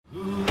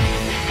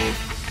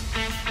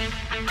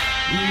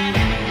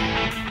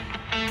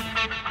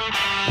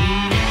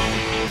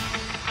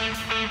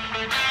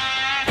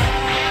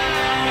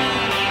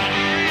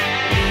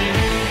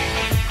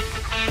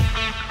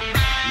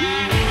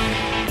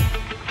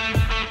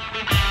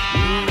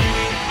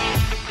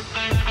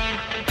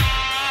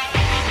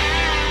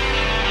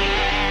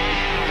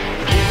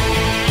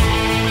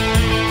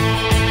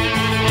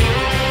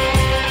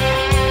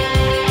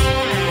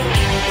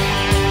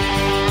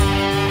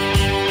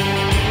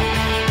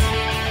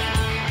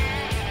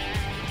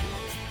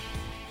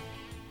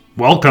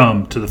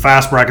Welcome to the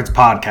Fast Brackets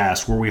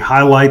podcast, where we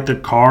highlight the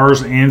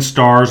cars and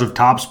stars of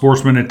top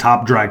sportsmen and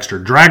top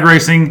dragster drag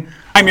racing.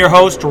 I'm your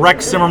host,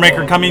 Rex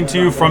Simmermaker, coming to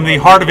you from the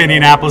heart of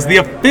Indianapolis, the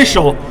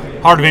official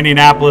heart of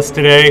Indianapolis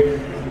today.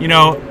 You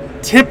know,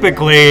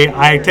 typically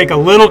I take a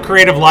little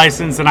creative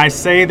license and I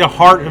say the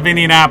heart of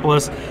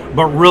Indianapolis,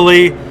 but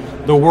really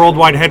the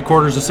worldwide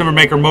headquarters of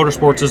Simmermaker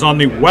Motorsports is on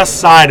the west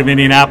side of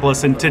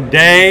Indianapolis, and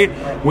today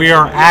we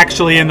are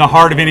actually in the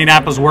heart of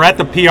Indianapolis. We're at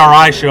the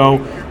PRI show.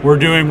 We're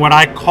doing what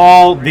I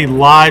call the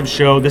live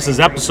show. This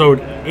is episode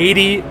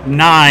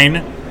 89,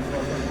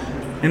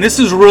 and this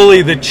is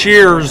really the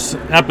cheers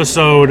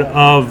episode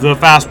of the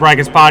Fast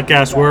Brackets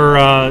podcast, where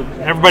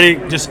everybody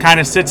just kind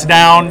of sits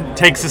down,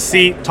 takes a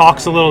seat,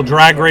 talks a little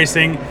drag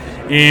racing,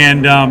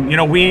 and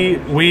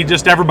we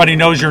just, everybody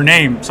knows your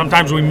name.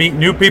 Sometimes we meet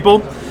new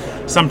people.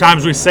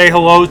 Sometimes we say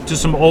hello to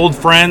some old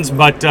friends,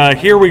 but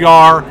here we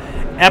are,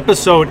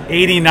 episode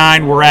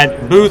 89. We're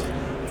at booth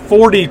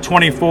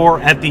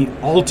 4024 at the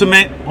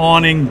Ultimate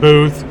Awning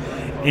booth,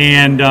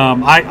 and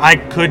I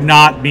could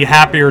not be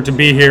happier to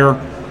be here.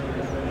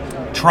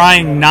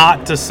 Trying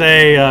not to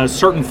say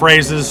certain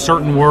phrases,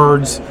 certain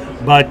words,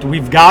 but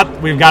we've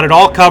got it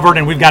all covered,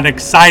 and we've got an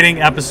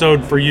exciting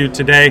episode for you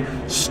today.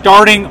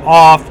 Starting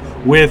off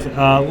with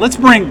let's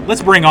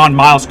bring on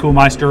Miles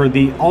Koolmeister,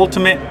 the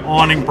Ultimate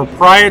Awning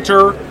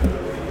proprietor.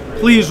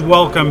 Please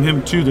welcome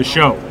him to the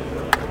show.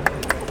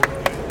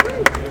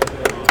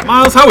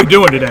 Miles, how are we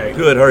doing today?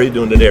 Good. How are you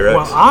doing today, Rex?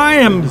 Well, I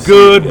am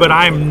good, but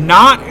I'm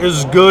not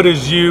as good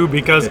as you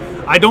because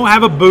I don't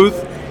have a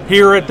booth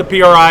here at the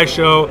PRI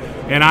show,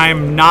 and I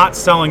am not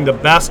selling the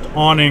best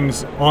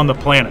awnings on the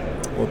planet.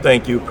 Well,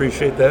 thank you.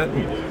 Appreciate that.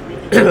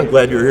 I'm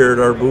glad you're here at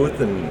our booth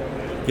and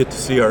get to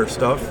see our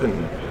stuff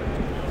and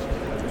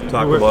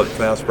talk about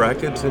Fast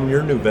Brackets and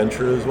your new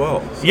venture as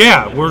well.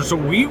 Yeah,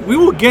 we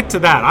will get to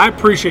that. I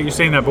appreciate you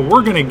saying that, but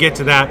we're going to get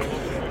to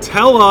that.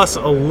 Tell us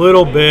a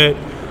little bit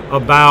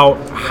about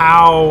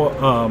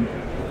how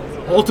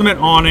Ultimate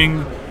Awning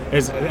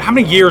is. How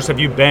many years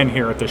have you been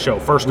here at the show,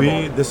 first of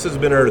all? This has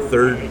been our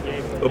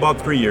about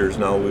 3 years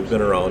now we've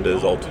been around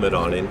as Ultimate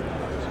Awning,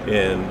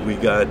 and we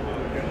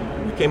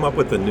came up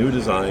with a new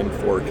design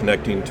for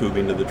connecting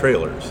tubing to the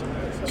trailers.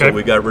 Okay. So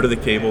we got rid of the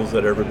cables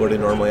that everybody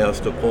normally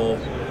has to pull,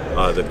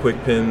 the quick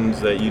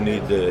pins that you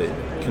need to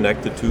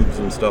connect the tubes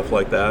and stuff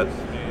like that.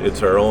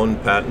 It's our own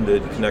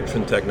patented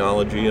connection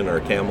technology and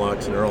our cam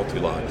locks and our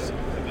ulti-locks.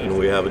 And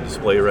we have a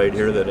display right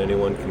here that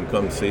anyone can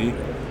come see.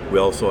 We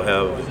also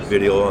have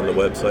video on the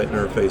website and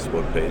our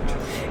Facebook page.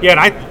 Yeah,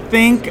 and I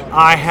think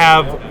I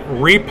have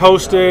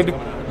reposted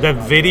the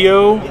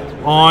video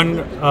on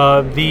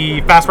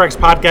the Fast Brackets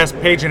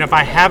podcast page, and if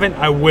I haven't,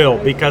 I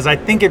will, because I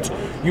think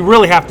you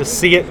really have to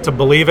see it to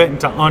believe it and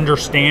to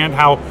understand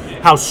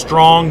how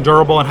strong,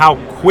 durable, and how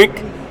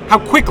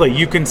quickly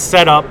you can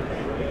set up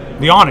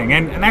the awning,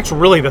 and that's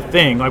really the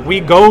thing. Like, we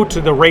go to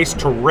the race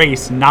to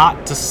race,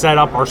 not to set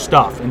up our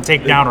stuff and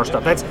take down our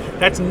stuff.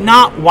 That's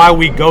not why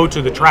we go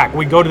to the track.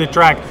 We go to the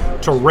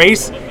track to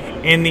race,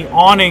 and the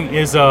awning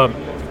is how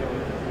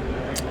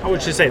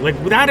would you say? Like,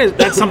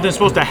 that's something that's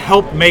supposed to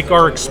help make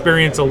our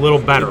experience a little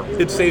better.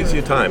 It saves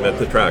you time at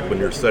the track when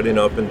you're setting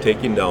up and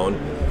taking down.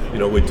 You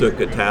know, we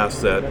took a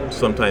task that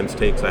sometimes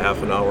takes a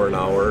half an hour,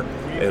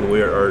 and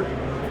our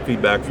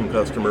feedback from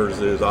customers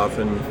is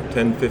often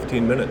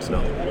 10-15 minutes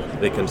now.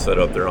 They can set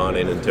up their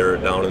awning and tear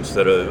it down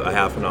instead of a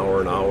half an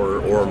hour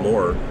or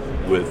more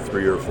with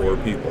 3 or 4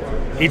 people.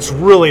 It's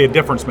really a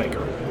difference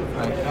maker.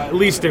 At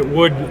least it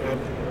would.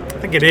 I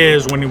think it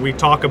is when we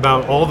talk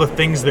about all the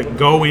things that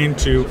go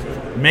into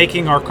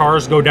making our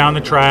cars go down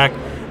the track,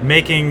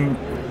 making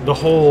the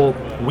whole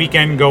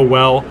weekend go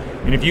well.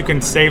 And if you can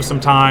save some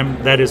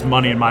time, that is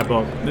money in my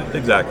book.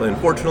 Exactly.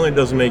 Unfortunately, it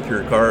doesn't make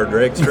your car or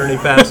dragster any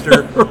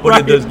faster, right. But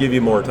it does give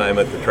you more time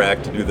at the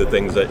track to do the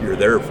things that you're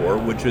there for,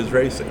 which is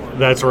racing.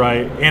 That's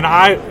right. And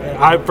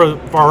I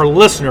for our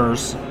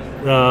listeners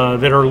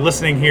that are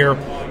listening here,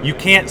 you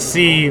can't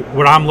see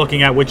what I'm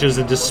looking at, which is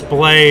a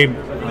display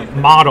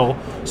model,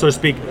 so to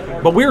speak.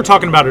 But we were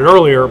talking about it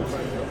earlier.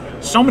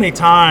 So many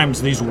times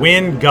these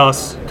wind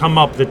gusts come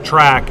up the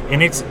track,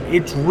 and it's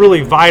really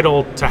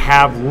vital to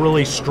have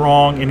really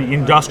strong and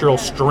industrial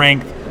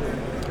strength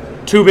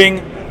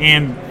tubing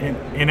and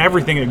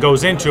everything that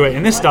goes into it.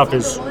 And this stuff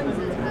is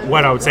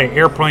what I would say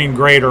airplane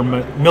grade or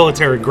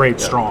military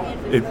grade strong.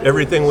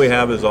 Everything we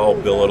have is all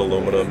billet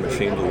aluminum,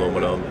 machined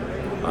aluminum.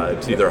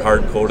 It's either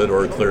hard coated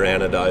or clear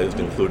anodized,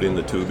 including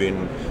the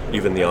tubing,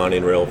 even the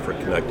awning rail for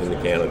connecting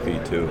the canopy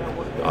too.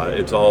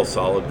 It's all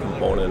solid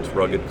components,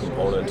 rugged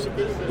components.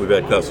 We've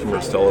had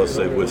customers tell us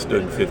they've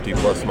withstood 50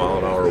 plus mile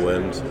an hour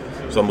winds.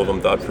 Some of them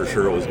thought for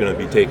sure it was going to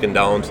be taken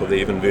down, so they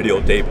even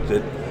videotaped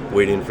it,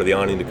 waiting for the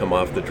awning to come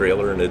off the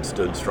trailer, and it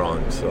stood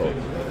strong. So.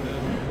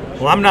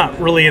 Well, I'm not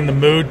really in the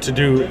mood to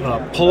do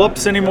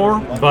pull-ups anymore,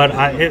 but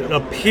it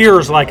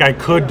appears like I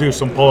could do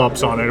some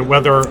pull-ups on it.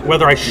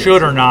 Whether I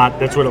should or not,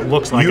 that's what it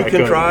looks like. You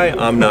can try.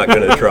 I'm not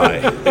going to try.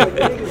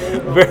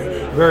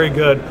 very, very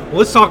good. Well,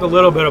 let's talk a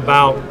little bit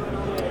about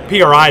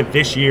PRI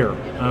this year.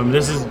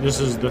 This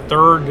is the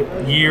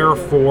third year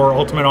for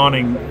Ultimate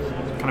Awning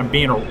kind of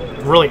being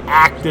really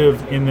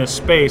active in this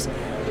space,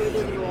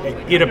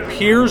 it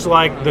appears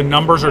like the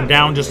numbers are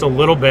down just a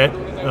little bit,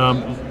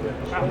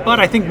 but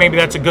I think maybe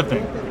that's a good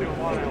thing.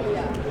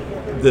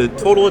 The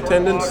total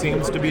attendance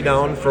seems to be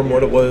down from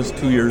what it was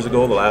 2 years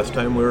ago, the last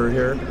time we were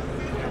here.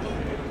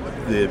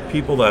 The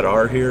people that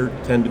are here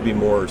tend to be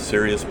more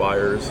serious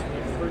buyers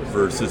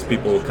versus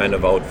people kind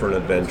of out for an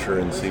adventure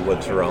and see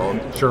what's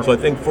around. Sure. So I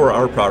think for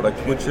our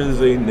product, which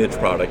is a niche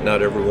product,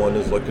 not everyone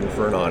is looking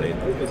for an awning.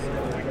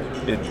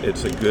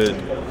 It's a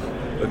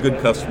good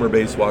customer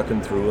base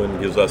walking through, and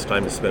gives us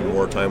time to spend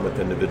more time with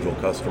individual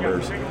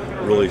customers,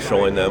 really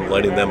showing them,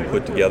 letting them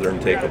put together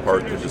and take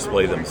apart the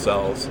display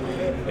themselves,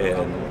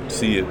 and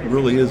see it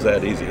really is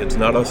that easy. It's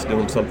not us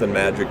doing something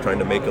magic trying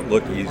to make it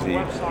look easy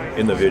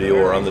in the video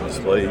or on the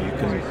display. You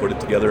can put it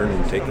together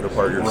and take it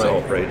apart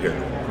yourself right here.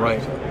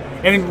 Right.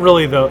 And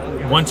really,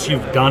 once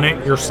you've done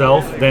it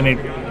yourself, then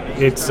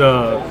it's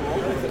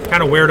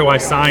kind of where do I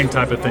sign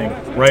type of thing,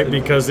 right?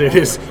 Because it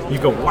is, you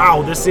go,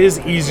 wow, this is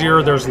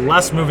easier. There's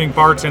less moving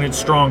parts and it's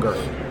stronger.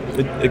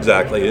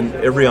 Exactly. And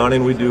every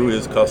awning we do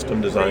is custom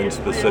designed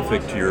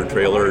specific to your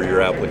trailer or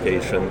your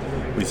application.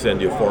 We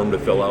send you a form to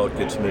fill out,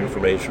 get some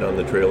information on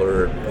the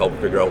trailer, help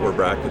figure out where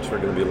brackets are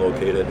going to be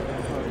located.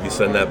 You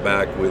send that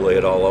back, we lay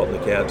it all out in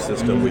the CAD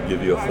system. We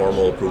give you a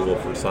formal approval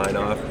for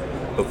sign-off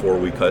before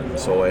we cut and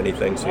sew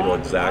anything, so you know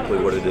exactly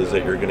what it is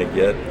that you're going to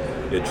get.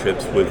 It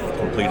ships with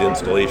complete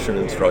installation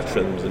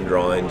instructions and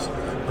drawings.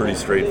 Pretty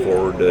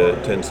straightforward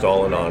to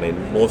install an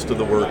awning. Most of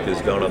the work is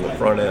done on the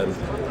front end,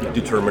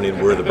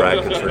 determining where the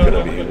brackets are going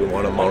to be. We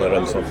want to mount it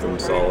on something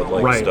solid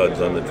like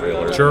studs on the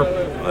trailer. Sure.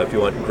 If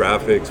you want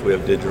graphics, we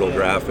have digital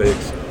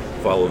graphics.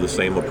 Follow the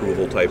same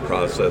approval type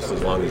process.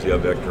 As long as you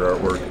have vector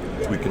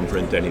artwork, we can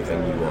print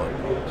anything you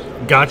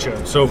want.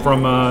 Gotcha. So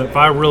from if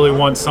I really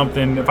want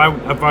something, if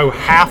I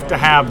have to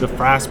have the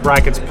Fast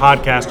Brackets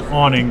podcast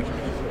awning,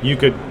 you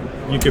could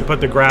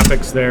put the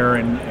graphics there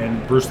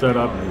and Bruce that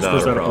up.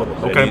 Not a problem.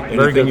 Okay, very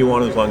anything good. you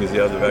want, as long as you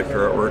have the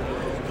vector artwork.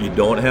 If you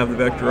don't have the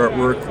vector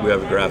artwork, we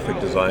have a graphic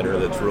designer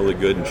that's really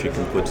good, and she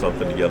can put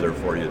something together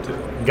for you too.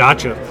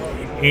 Gotcha.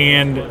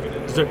 And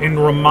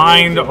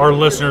remind our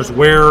listeners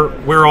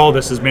where all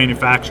this is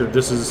manufactured.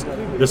 This is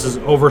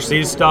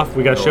overseas stuff.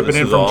 We got to ship it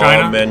in from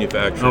China. All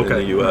manufactured in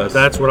the U.S.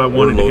 That's what I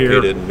wanted to hear. We're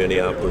located in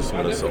Minneapolis,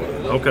 Minnesota.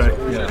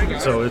 Okay. Yeah.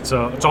 So it's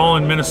all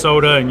in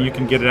Minnesota, and you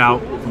can get it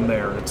out from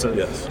there.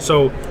 Yes.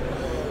 So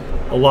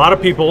a lot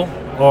of people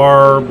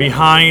are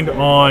behind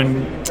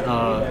on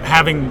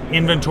having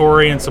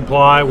inventory and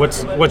supply.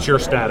 What's your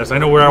status? I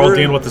know we're all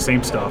dealing with the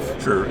same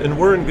stuff. Sure, and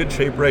we're in good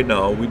shape right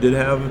now. We did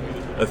have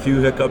a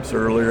few hiccups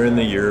earlier in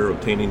the year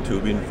obtaining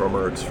tubing from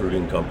our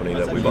extruding company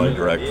that we buy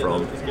direct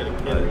from.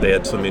 They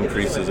had some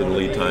increases in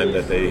lead time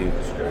that they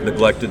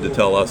neglected to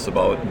tell us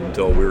about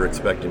until we were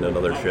expecting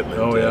another shipment.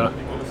 Oh, yeah.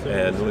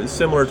 And it was a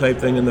similar type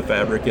thing in the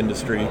fabric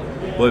industry,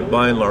 but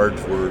by and large,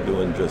 we're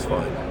doing just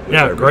fine.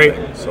 Yeah,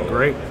 great. So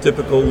great.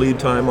 Typical lead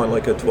time on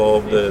like a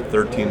 12 to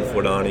 13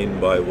 foot awning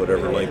by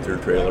whatever length your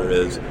trailer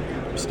is.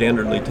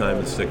 Standard lead time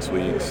is 6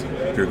 weeks.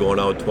 If you're going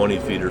out 20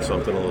 feet or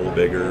something a little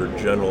bigger,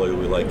 generally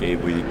we like 8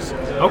 weeks.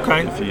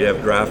 Okay. If you have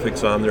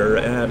graphics on there,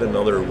 add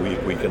another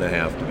week and a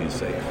half to be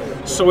safe.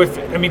 So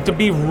to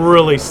be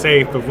really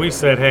safe, if we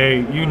said,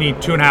 hey, you need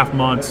 2.5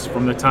 months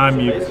from the time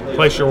you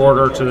place your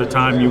order to the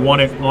time you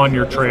want it on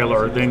your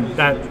trailer, then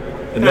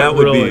that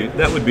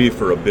would be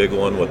for a big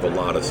one with a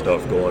lot of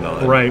stuff going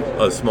on. Right.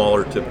 A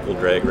smaller typical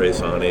drag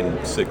race awning,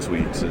 6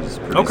 weeks is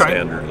pretty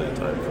standard lead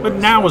time. But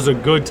now is a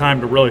good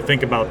time to really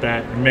think about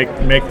that and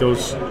make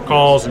those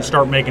calls and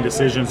start making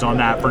decisions on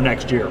that for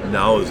next year.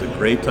 Now is a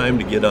great time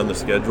to get on the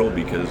schedule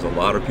because a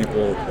lot of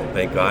people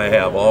think I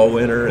have all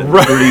winter and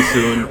pretty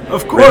soon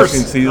of course,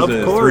 racing season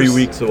is 3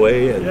 weeks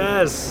away. And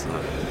yes.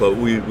 But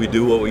we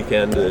do what we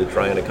can to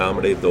try and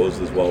accommodate those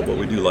as well, but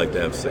we do like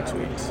to have 6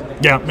 weeks.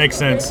 Yeah, makes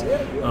sense.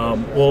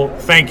 Well,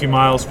 thank you,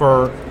 Miles,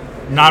 for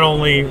not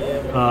only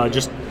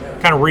just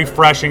kind of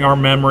refreshing our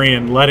memory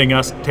and letting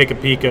us take a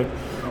peek at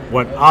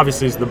what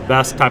obviously is the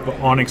best type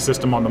of awning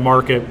system on the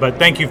market, but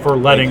thank you for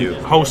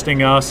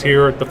hosting us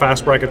here at the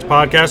Fast Brackets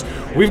podcast.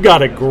 We've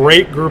got a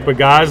great group of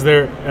guys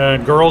there,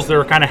 girls that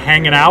are kind of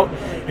hanging out,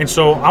 and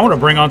so I want to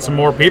bring on some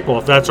more people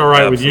if that's all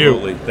right with you.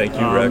 Absolutely. Thank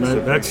you,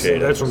 Rex.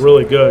 That's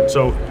really good.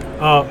 So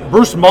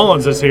Bruce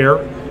Mullins is here.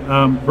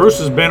 Bruce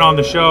has been on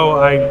the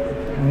show, I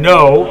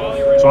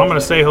know, so I'm going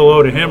to say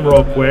hello to him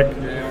real quick.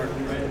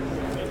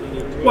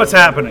 What's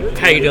happening?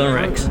 How you doing,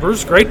 Rex?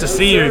 Bruce, great to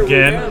see you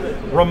again.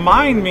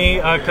 Remind me,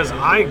 because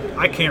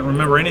I can't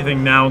remember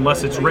anything now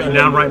unless it's written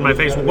down right in my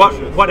face.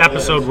 What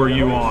episode were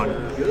you on?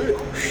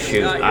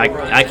 Shoot,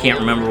 I can't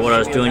remember what I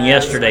was doing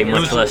yesterday,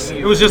 much less.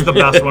 It was just the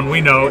best one. We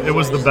know it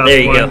was the best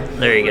one.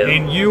 There you go.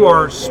 And you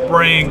are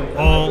spraying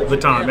all the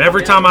time.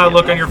 Every time I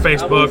look on your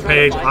Facebook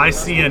page, I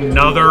see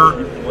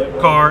another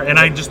car, and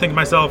I just think to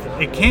myself,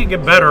 it can't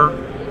get better.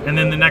 And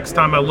then the next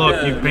time I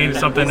look, you've painted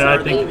something that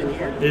I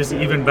think is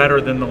even better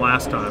than the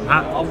last time.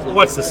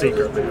 What's the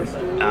secret,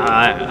 man?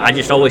 I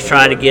just always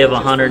try to give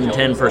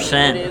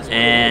 110%,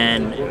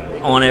 and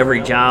on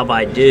every job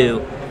I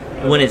do.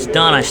 when it's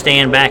done, I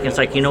stand back and it's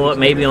like, you know what,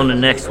 maybe on the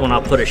next one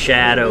I'll put a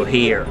shadow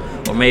here,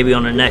 or maybe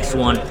on the next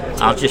one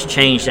I'll just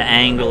change the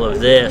angle of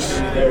this.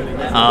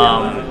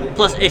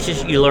 Plus, it's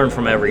just you learn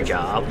from every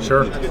job.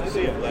 Sure.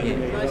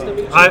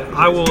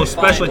 I will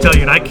especially tell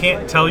you, and I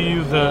can't tell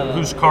you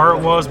whose car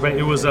it was, but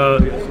it was a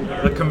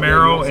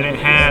Camaro, and it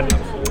had,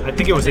 I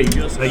think it was a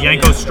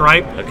Yanko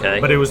stripe,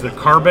 but it was the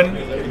carbon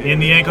in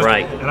the Yanko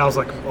stripe. Right. And I was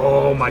like,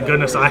 oh my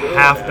goodness, I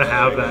have to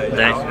have that.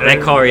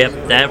 That car,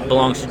 that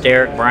belongs to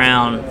Derek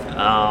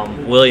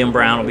Brown. William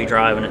Brown will be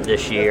driving it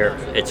this year.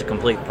 It's a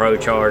complete Pro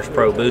Charge,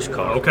 Pro Boost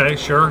car. Okay,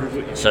 sure.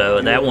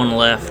 So that one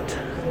left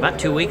about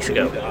 2 weeks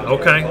ago.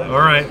 Okay, all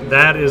right.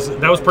 That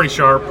was pretty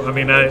sharp. I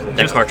mean,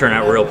 that car turned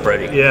out real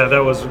pretty. Yeah, that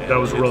was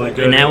really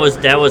good. And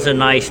that was a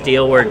nice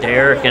deal where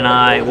Derek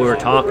and we were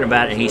talking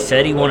about it, and he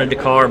said he wanted the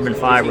carbon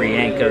fiber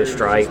Yanko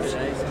stripes.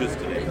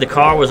 The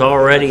car was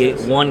already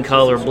one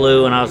color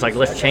blue, and I was like,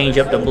 let's change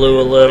up the blue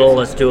a little.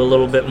 Let's do a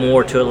little bit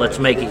more to it. Let's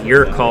make it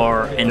your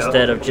car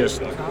instead of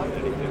just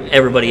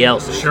everybody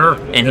else's. Sure.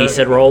 And he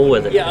said, roll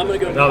with it.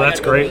 No, that's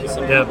great.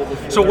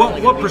 Yeah. So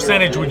what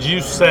percentage would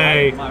you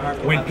say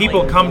when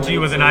people come to you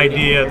with an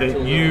idea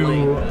that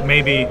you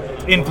maybe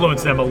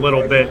influence them a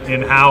little bit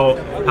in how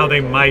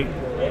they might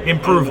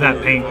improve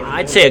that paint?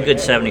 I'd say a good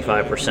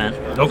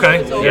 75%.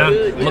 Okay, yeah.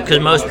 Because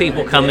most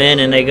people come in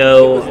and they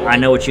go, I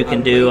know what you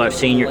can do. I've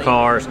seen your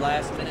cars.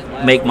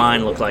 Make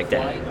mine look like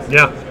that.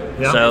 Yeah.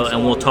 So,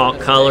 and we'll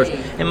talk colors.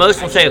 And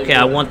most will say, okay,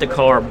 I want the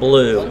car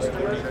blue.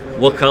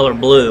 What color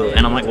blue?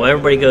 And I'm like, well,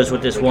 everybody goes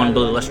with this one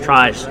blue. Let's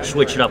try to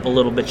switch it up a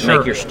little bit to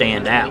make yours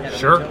stand out.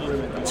 Sure.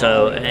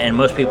 So, and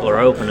most people are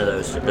open to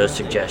those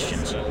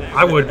suggestions.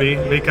 I would be,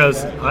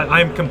 because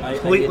I'm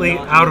completely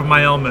out of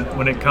my element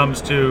when it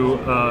comes to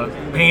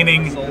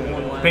painting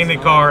the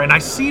car, and I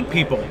see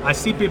people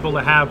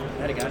that have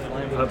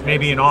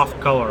maybe an off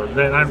color.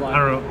 I don't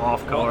know,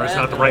 off color is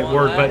not the right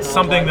word, but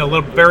something a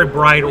little very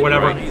bright or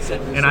whatever,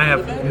 and I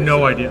have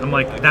no idea. I'm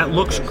like, that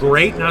looks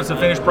great. Now it's a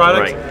finished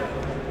product. Right.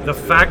 The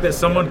fact that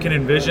someone can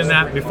envision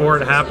that before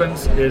it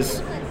happens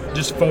is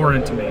just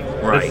foreign to me.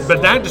 Right.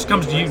 But that just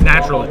comes to you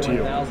naturally to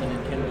you.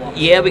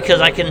 Yeah, because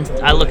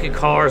I look at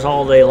cars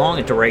all day long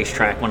at the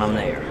racetrack when I'm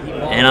there,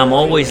 and I'm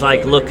always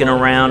like looking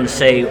around to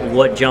say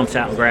what jumps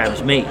out and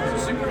grabs me.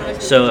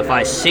 So if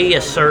I see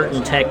a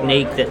certain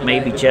technique that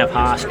maybe Jeff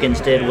Hoskins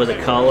did with a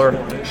color,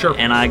 sure,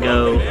 and I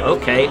go,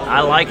 okay,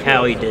 I like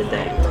how he did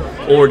that.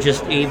 Or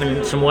just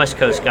even some West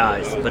Coast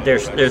guys. But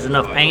there's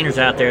enough painters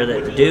out there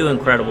that do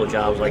incredible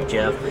jobs like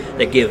Jeff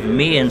that give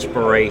me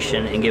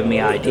inspiration and give me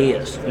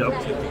ideas. Yep.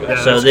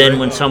 Yeah, so then great.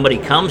 When somebody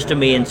comes to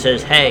me and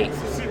says, hey,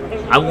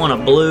 I want a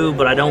blue,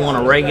 but I don't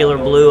want a regular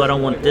blue, I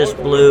don't want this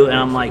blue, and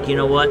I'm like, you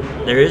know what?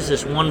 There is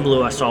this one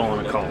blue I saw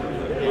on a car.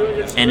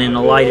 And in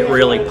the light it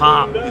really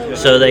popped.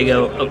 So they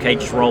go, okay,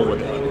 just roll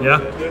with it. Yeah.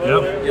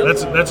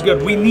 That's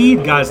good. We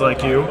need guys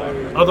like you.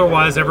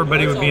 Otherwise,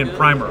 everybody would be in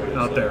primer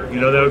out there.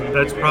 You know,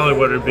 that's probably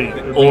what it'd be.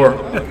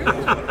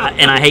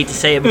 And I hate to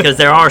say it because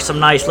there are some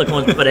nice looking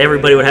ones, but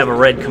everybody would have a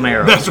red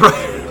Camaro. That's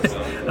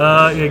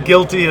right.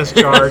 Guilty as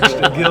charged.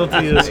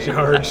 Guilty as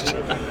charged.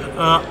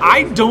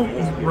 I don't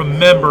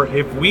remember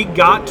if we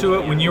got to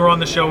it when you were on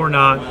the show or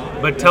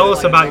not, but tell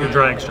us about your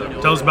dragster.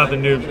 Tell us about the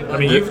new. I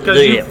mean, you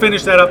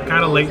finished that up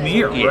kind of late in the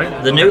year,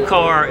 right? The new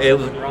car, it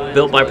was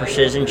built by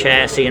Precision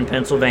Chassis in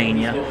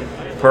Pennsylvania.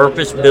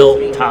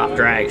 Purpose-built top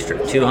dragster,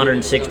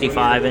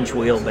 265-inch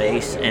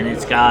wheelbase, and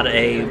it's got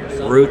a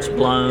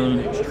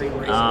roots-blown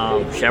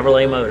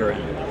Chevrolet motor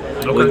in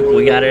it. Okay.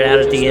 We got it out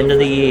at the end of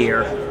the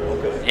year,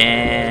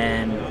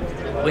 and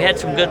we had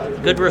some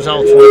good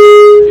results with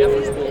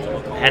it.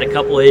 Had a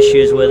couple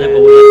issues with it,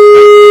 but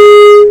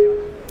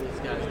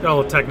got a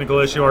little technical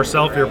issue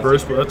ourselves here,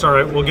 Bruce, but that's all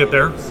right. We'll get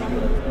there.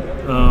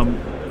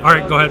 All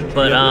right, go ahead.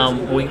 But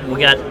we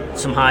got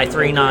some high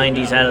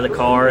 390s out of the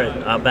car at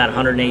about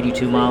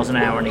 182 miles an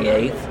hour in the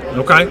eighth.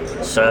 Okay.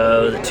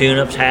 So the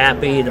tune-up's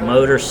happy, the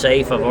motor's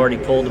safe. I've already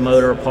pulled the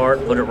motor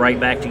apart, put it right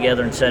back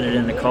together and set it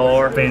in the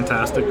car.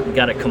 Fantastic. We've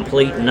got a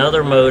complete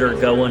another motor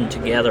going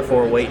together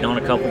for waiting on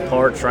a couple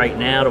parts right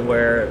now to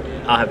where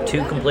I'll have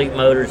two complete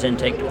motors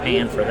intake to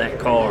pan for that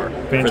car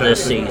for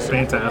this season.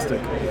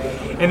 Fantastic.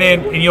 And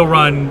you'll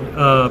run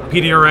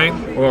PDRA?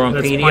 We'll run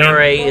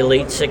PDRA,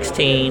 Elite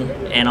 16,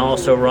 and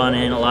also run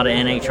in a lot of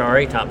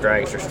NHRA top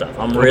dragster stuff.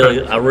 I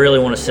really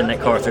want to send that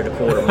car through the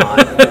quarter mile.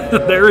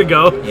 There we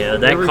go. Yeah,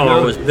 that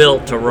car was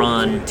built to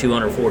run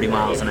 240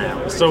 miles an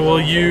hour. So will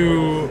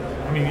you?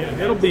 I mean,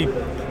 it'll be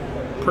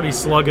pretty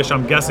sluggish,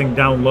 I'm guessing,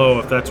 down low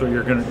if that's what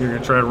you're gonna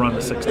try to run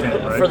the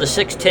 610, right? For the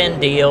 610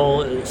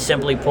 deal,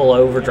 simply pull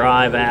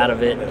overdrive out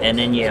of it, and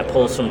then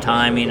pull some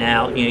timing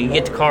out. You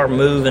get the car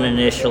moving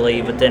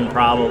initially, but then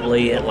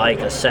probably at like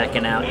a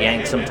second out,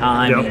 yank some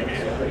timing,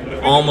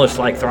 almost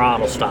like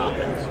throttle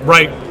stopping.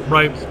 Right.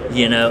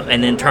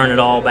 And then turn it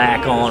all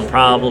back on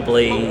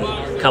probably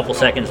a couple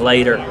seconds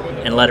later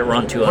and let it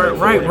run 240.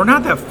 Right, we're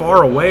not that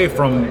far away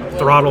from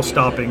throttle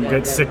stopping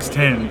at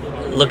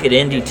 610. Look at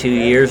Indy 2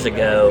 years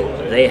ago.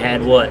 They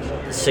had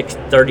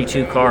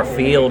 632 car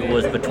field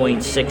was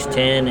between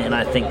 610 and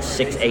I think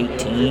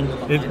 618.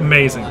 It's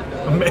amazing,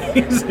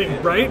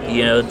 right?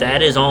 You know,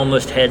 that is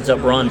almost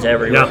heads-up runs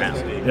everywhere now.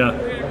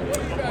 Yeah.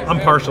 I'm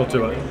partial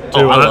to it.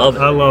 Oh, I love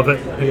it. I love it.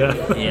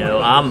 Yeah. You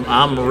know,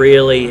 I'm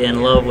really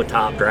in love with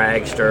Top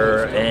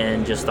Dragster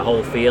and just the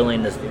whole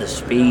feeling, the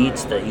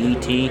speeds, the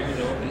ET.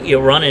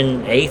 You're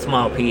running 8th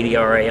mile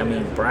PDRA. I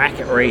mean,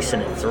 bracket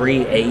racing at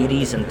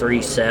 380s and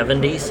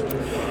 370s.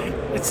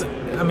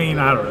 I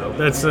don't know.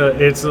 It's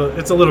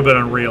a little bit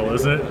unreal,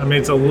 isn't it? I mean,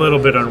 it's a little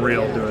bit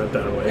unreal doing it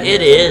that way.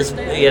 It is.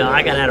 You know,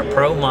 I got out of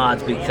pro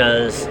mods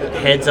because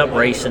heads-up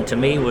racing to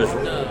me was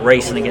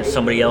racing against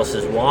somebody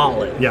else's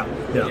wallet. Yeah.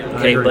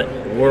 Okay, but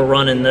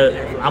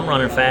I'm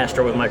running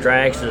faster with my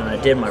dragster than I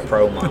did my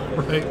pro mod.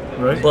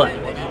 right. But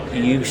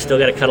you still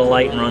got to cut a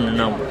light and run the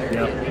number.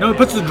 Yeah. No, it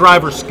puts the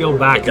driver's skill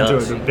back into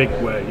it in a big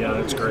way. Yeah,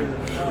 that's great.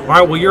 All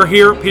right, well, you're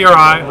here at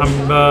PRI.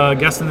 I'm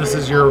guessing this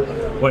is your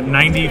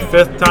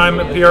 95th time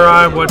at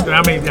PRI?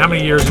 How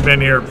many years have you been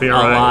here at PRI?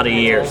 A lot of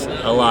years.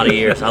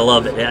 I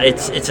love it.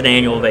 It's an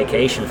annual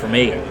vacation for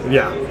me.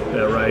 Yeah,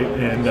 right.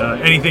 And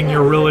anything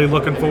you're really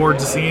looking forward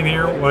to seeing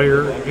here while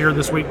you're here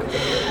this week?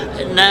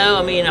 No,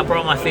 I mean, I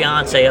brought my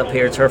fiance up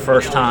here. It's her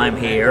first time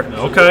here.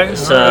 Okay.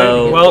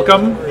 So right.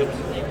 Welcome.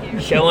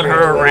 Showing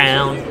her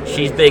around.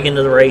 She's big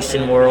into the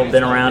racing world,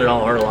 been around it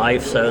all her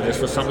life, so this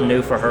was something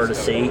new for her to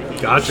see.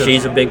 Gotcha.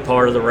 She's a big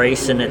part of the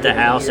racing at the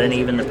house and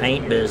even the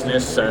paint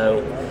business, so,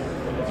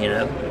 you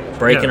know,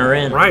 breaking her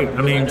in. Right.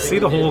 I mean, see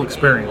the whole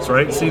experience,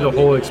 right?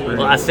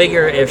 Well, I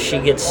figure if she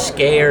gets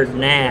scared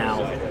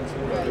now,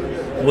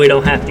 we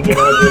don't have to get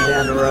ugly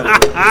down the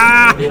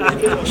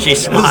road.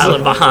 She's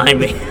smiling behind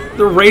me.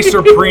 The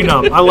racer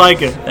prenup. I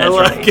like it.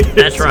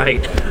 That's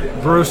right.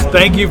 Bruce,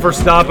 thank you for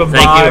stopping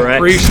by. Thank you, Rex.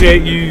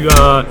 Appreciate you.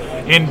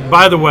 And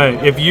by the way,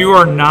 if you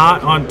are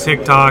not on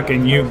TikTok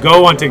and you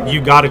go on TikTok,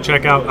 you got to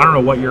check out. I don't know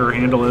what your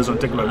handle is on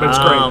TikTok, but it's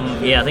great.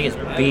 Yeah, I think it's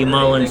B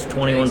Mullins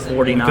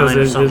 2149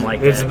 or something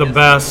like that. It's the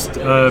best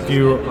if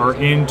you are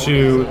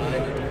into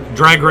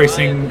drag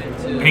racing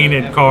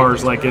painted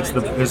cars. Like it's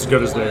as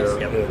good as there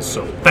is.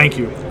 So thank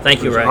you.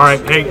 Thank you, Rex. All right.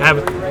 Hey, have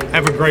a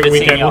great Good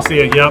weekend. We'll see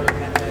you. Yep.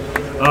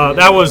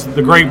 That was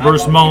the great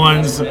Bruce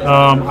Mullins.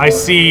 I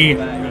see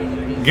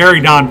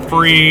Gary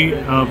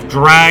Donfree of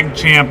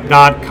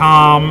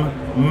dragchamp.com.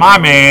 My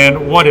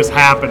man, what is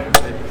happening?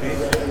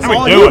 How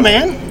are you doing,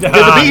 man? Good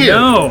to be here.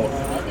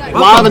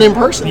 Live and in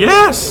person.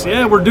 Yes,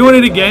 yeah, we're doing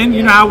it again.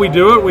 You know how we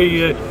do it.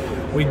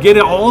 We get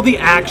all the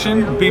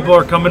action. People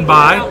are coming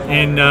by,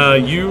 and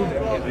you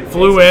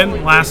flew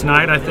in last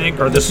night, I think,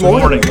 or this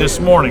morning.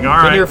 This morning, all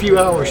right. Been here a few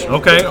hours.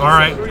 Okay, all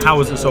right.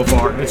 How is it so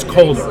far? It's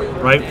colder,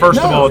 right? First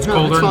of all, it's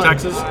colder in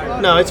Texas?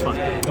 No, it's fine.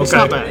 It's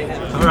not bad.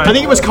 All right. I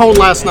think it was cold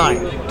last night.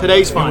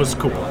 Today's fine. It was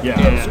cool. Yeah,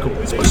 it was cool.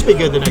 It's supposed to be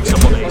good the next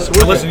couple of days. So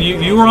listen,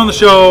 you were on the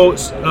show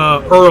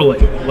early.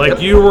 Like,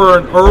 you were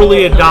an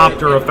early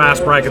adopter of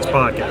Fast Brackets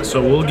podcast,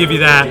 so we'll give you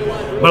that.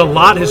 But a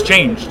lot has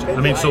changed. I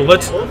mean, so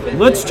let's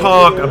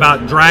talk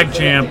about Drag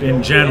Champ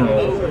in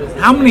general.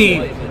 How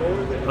many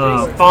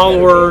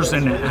followers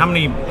and how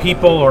many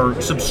people are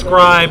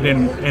subscribed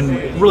and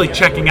really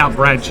checking out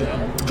Drag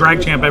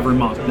Champ every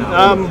month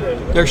now?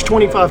 There's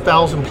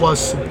 25,000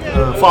 plus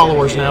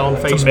followers now on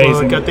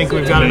Facebook. I think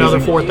we've got another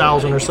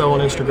 4,000 or so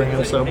on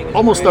Instagram, so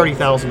almost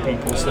 30,000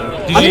 people. So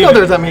I didn't know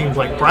there's that many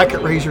like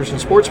bracket racers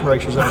and sportsman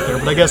racers out there,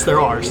 but I guess there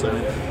are. So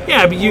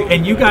yeah, but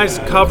you guys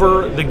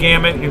cover the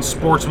gamut in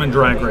sportsman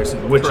drag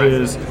racing, which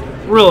is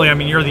really, I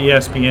mean, you're the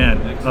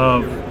ESPN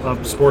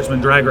of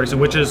sportsman drag racing,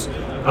 which is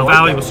a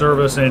valuable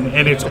service,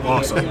 and it's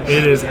awesome.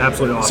 It is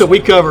absolutely awesome. So we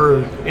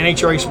cover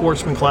NHRA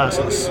sportsman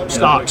classes,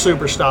 stock,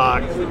 super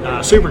stock,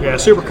 super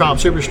gas, super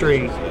comp, super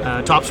street,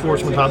 top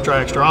sportsman, top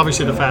dragster,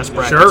 obviously the fast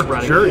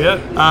brackets. Sure,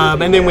 yeah.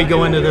 And then we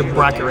go into the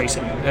bracket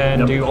racing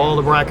and do all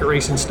the bracket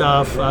racing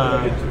stuff.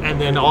 And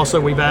then also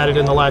we've added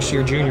in the last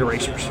year junior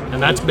racers,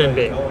 and that's been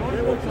big.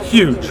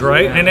 Huge,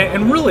 right?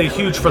 And really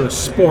huge for the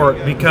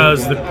sport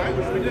because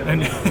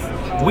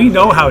we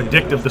know how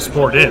addictive the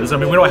sport is. I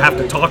mean, we don't have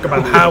to talk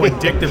about how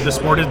addictive the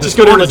sport is. Just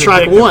go down the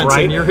track once,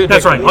 right? And you're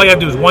That's right. All you have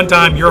to do is one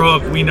time, you're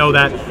hooked. We know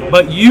that.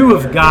 But you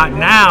have got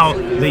now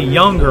the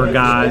younger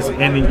guys,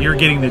 and you're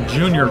getting the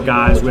junior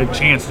guys with a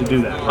chance to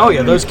do that. Right? Oh,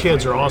 yeah. Those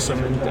kids are awesome,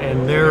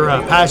 and they're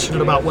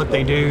passionate about what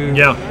they do.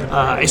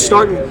 Yeah. It's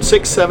starting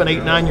 6, 7,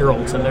 8,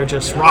 9-year-olds, and they're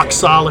just rock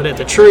solid at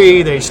the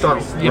tree. They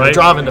start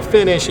driving to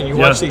finish, and you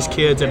watch these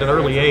kids at an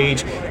early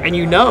age, and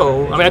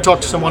I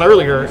talked to someone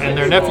earlier, and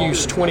their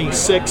nephew's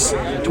 26,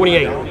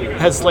 28,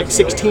 has like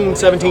 16,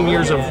 17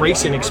 years of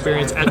racing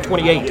experience at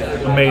 28.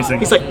 Amazing.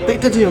 He's like,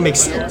 that doesn't even make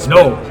sense.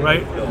 No,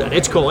 right?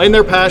 It's cool. And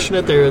they're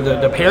passionate.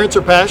 The parents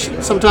are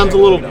passionate, sometimes a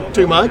little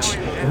too much.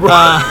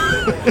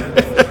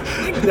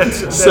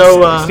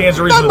 Stands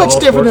to reason not much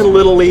different than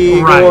Little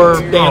League or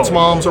Dance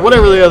Moms or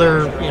whatever the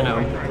other,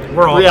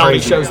 we're all reality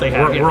crazy. shows they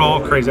have. We're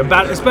all crazy,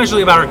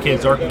 especially about our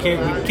kids. Our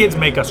kids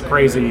make us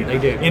crazy. They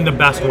do. In the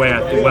best way.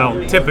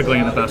 Typically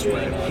in the best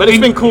way. But it's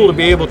been cool to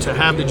be able to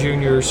have the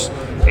juniors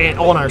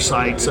on our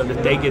site so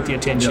that they get the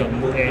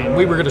attention. And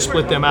we were going to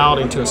split them out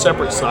into a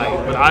separate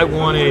site, but I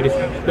wanted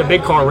the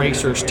big car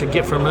racers to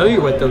get familiar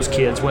with those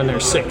kids when they're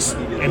 6,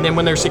 and then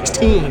when they're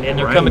 16 and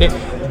they're coming in.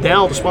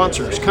 Now the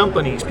sponsors,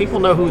 companies, people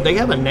know who they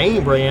have a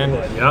name brand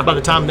by the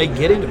time they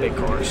get into big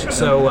cars.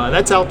 So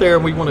that's out there,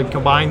 and we want to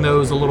combine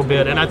those a little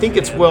bit. And I think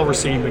it's well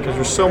received because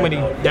there's so many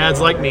dads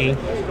like me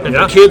that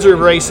the kids are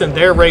racing,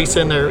 they're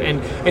racing,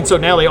 and so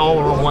now they all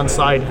are on one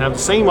side and have the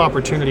same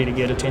opportunity to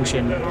get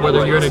attention.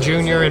 Whether you're in a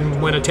junior and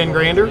win a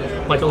 10-grander,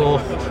 like a little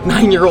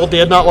 9-year-old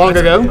did not long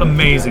ago.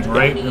 Amazing,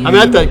 right? I'm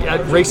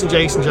at racing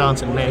Jason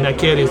Johnson. Man, that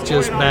kid is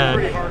just bad,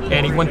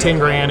 and he won 10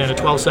 grand in a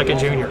 12-second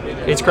junior.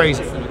 It's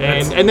crazy,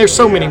 and there's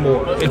so many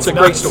more. It's a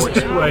great story.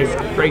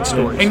 Right. Great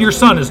story. And your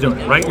son is doing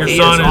it, right? Your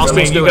son is, I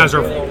mean, you guys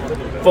are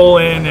full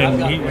in,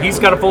 and he's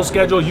got a full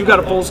schedule. You got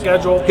a full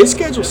schedule. His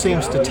schedule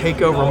seems to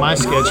take over my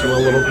schedule a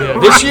little bit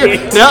this year.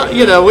 Now,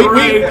 you know,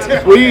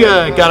 we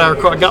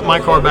got my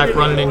car back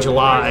running in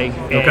July,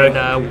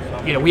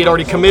 and you know, we had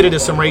already committed to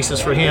some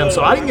races for him,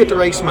 so I didn't get to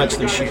race much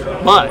this year.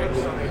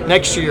 But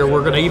next year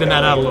we're going to even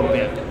that out a little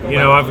bit. You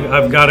know,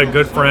 I've got a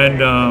good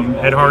friend,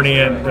 Ed Varney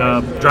at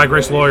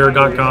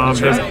DragRaceLawyer.com.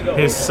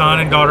 His son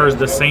and daughter is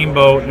the same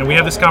boat, and we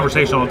have this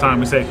conversation all the time.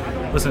 We say,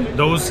 listen,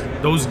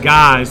 those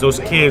guys, those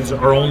kids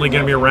are only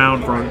going to be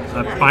around for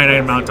a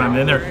finite amount of time.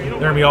 Then they're going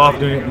to be off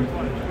doing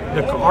it.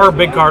 Our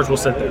big cars will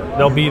sit there.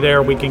 They'll be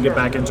there. We can get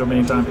back into them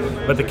anytime.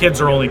 But the kids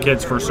are only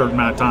kids for a certain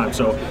amount of time.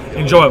 So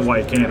enjoy it while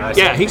you can.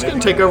 Yeah, he's going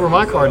to take over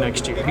my car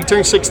next year. He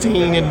turns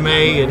 16 in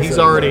May, and he's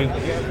ready.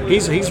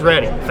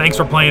 Thanks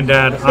for playing,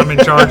 Dad. I'm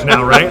in charge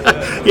now, right?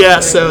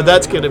 Yeah, so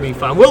that's going to be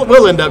fun.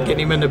 We'll end up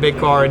getting him in the big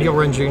car, and he'll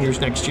run juniors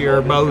next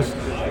year, both.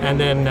 And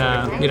then,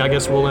 you know, I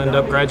guess we'll end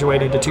up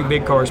graduating to 2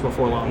 big cars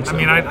before long. So. I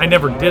mean, I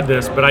never did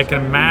this, but I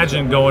can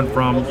imagine going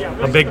from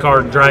a big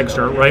car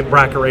dragster, right,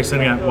 bracket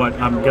racing at what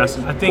I'm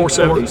guessing, I think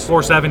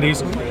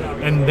 470s,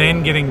 and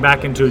then getting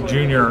back into a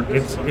junior.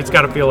 It's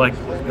got to feel like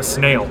a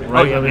snail,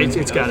 right? Oh yeah, I mean,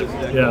 it's got it.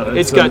 Yeah,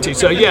 it's got to.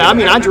 So yeah, I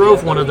mean, I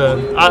drove one of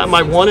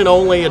my one and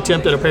only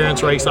attempt at a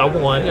parents race. I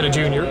won in a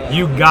junior.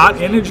 You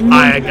got in a junior?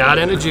 I got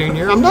in a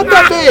junior. I'm not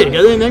that big.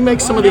 They make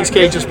some of these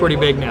cages pretty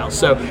big now.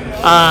 So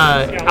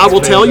I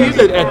will tell you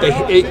that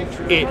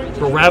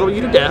it will rattle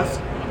you to death.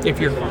 If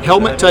your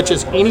helmet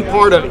touches any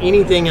part of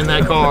anything in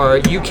that car,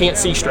 you can't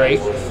see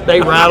straight.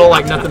 They rattle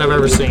like nothing I've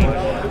ever seen.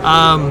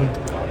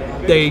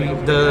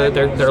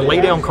 They're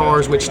lay-down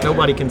cars, which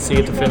nobody can see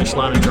at the finish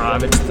line and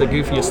drive. It's the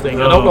goofiest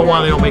thing. I don't know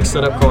why they don't make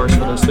sit-up cars for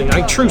those things. I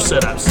mean, true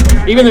sit-ups.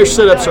 Even their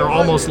sit-ups are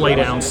almost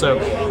lay-down. So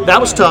that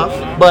was tough,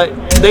 but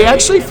they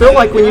actually feel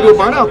like when you do a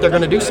burnout, they're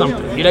going to do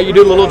something. You know, you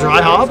do a little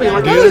dry hop, and you're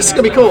like, oh, this is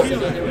going to be cool.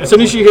 As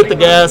soon as you hit the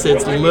gas,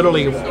 it's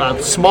literally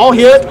a small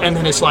hit, and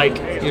then it's like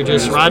you're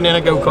just riding in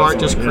a go-kart,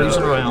 just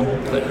cruising around.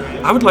 But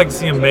I would like to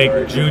see them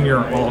make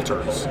junior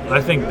alters.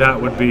 I think that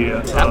would be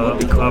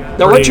cool.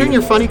 There were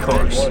junior funny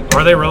cars.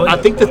 Are they really? I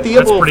think the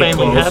Theobald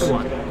family had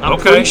one. I'm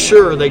pretty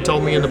sure they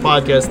told me in the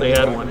podcast they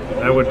had one.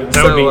 That would be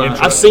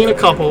interesting. I've seen a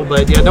couple,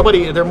 but yeah,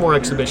 they're more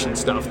exhibition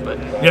stuff. But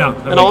yeah,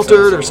 an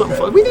altered or something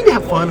fun. We need to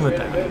have fun with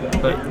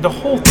that. But the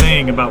whole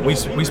thing about we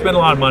spend a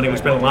lot of money, we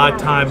spend a lot of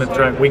time at the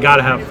track. We got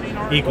to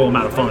have equal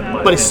amount of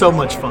fun. But it's so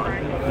much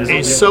fun.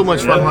 It's so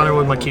much fun running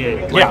with my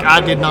kid. Like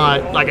I did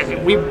not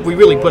we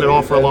really put it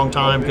off for a long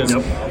time because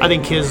I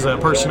think his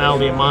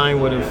personality and mine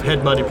would have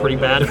headbutted pretty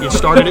bad if he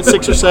started at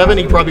 6 or 7.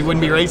 He probably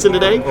wouldn't be racing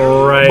today.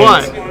 Right.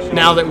 But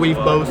now that we've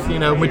both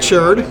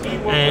matured,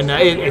 and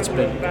it's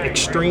been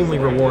extremely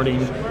rewarding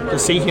to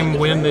see him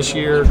win this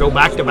year, go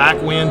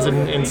back-to-back wins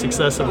in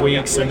successive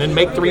weeks, and then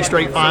make 3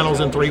 straight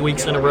finals in 3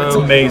 weeks in a row. It's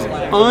amazing.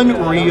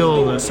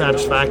 Unreal, the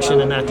satisfaction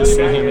in that to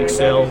see him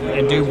excel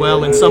and do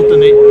well in something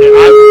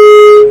that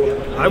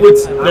I've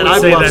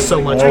loved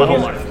so much my whole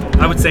life.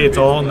 I would say it's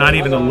all, not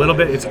even a little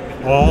bit, it's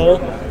all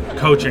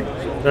coaching.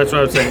 That's what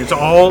I would say. It's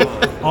all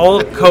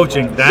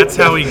coaching. That's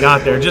how he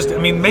got there. Just, I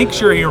mean, make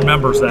sure he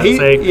remembers that.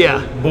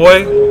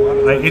 Boy,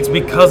 it's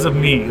because of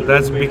me.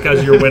 That's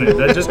because you're winning.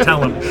 Just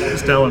tell him.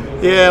 Just tell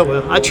him. Yeah,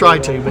 well, I try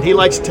to, but he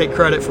likes to take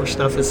credit for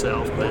stuff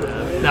himself.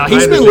 But now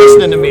he's been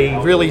listening to me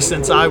really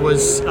since I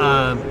was.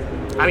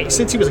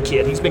 Since he was a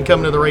kid. He's been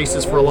coming to the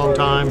races for a long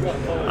time,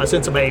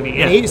 since a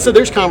baby. And so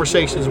there's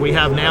conversations we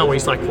have now where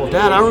he's like, well,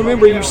 Dad, I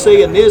remember you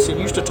saying this and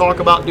used to talk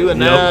about doing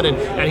that.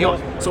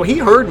 So he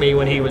heard me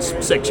when he was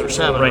 6 or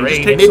 7 or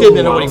 8. And he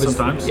didn't know what he was.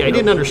 Yeah, he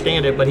didn't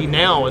understand it, but he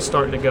now is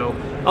starting to go,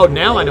 oh,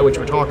 now I know what you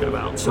were talking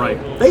about. So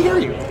they hear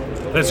you.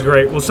 That's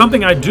great. Well,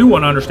 something I do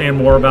want to understand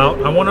more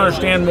about, I want to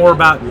understand more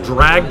about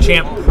Drag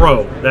Champ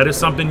Pro. That is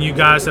something you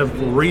guys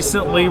have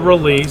recently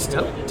released.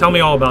 Tell me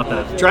all about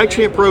that. Drag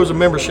Champ Pro is a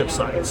membership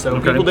site. So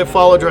people that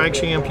follow Drag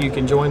Champ, you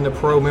can join the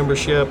Pro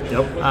membership.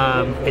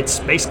 It's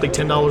basically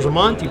 $10 a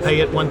month. You pay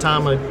it one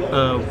time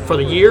for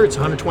the year. It's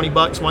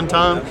 $120 one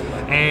time,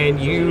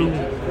 and you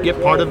get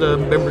part of the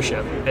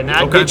membership, and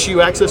that gets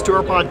you access to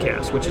our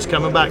podcast, which is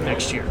coming back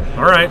next year.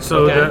 All right,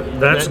 so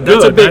that's good.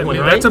 That's a big one,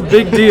 right? That's a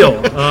big deal.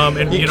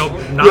 And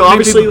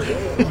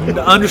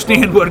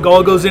understand what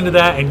all goes into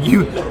that, and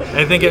you,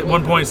 I think at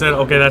one point said,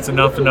 okay, that's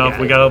enough. We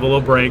got to have a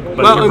little break,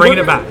 but you're bringing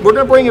it back. We're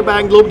going to bring it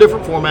back in a little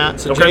different format.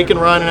 So Jake and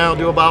Ryan and I will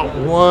do about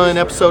one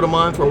episode a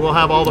month where we'll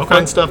have all the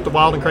fun stuff, the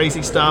wild and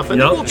crazy stuff, and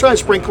then we'll try to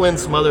sprinkle in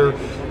some other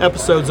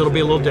episodes that'll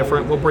be a little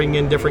different. We'll bring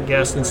in different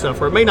guests and stuff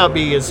where it may not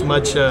be as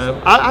much,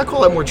 I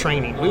call it more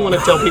training. We want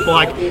to tell people,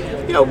 like,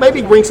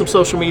 maybe bring some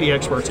social media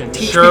experts in,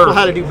 teach people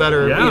how to do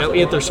better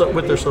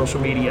with their social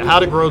media, how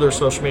to grow their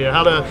social media,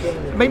 how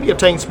to maybe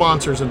obtain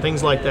sponsors and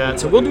things like that.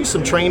 So we'll do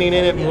some training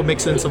in it, and we'll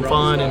mix in some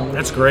fun. And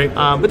that's great.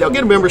 But they'll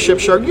get a membership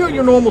shirt,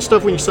 your normal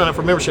stuff when you sign up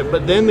for membership.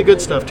 But then the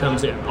good stuff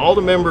comes in. All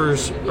the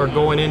members are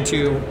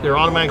they're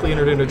automatically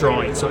entered into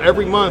drawings. So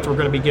every month we're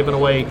going to be giving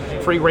away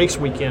free race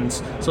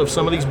weekends. So if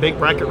some of these big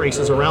bracket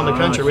races around the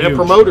country, we have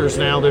promoters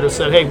now that have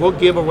said, hey, we'll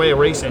give away a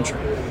race entry.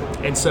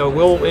 And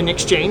so in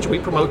exchange, we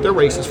promote their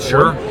races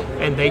for them,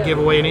 and they give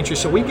away an entry.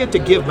 So we get to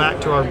give back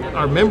to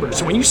our members.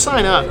 So when you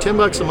sign up,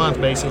 $10 a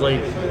month,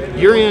 basically,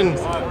 you're in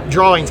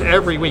drawings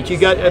every week. You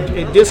got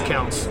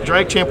discounts.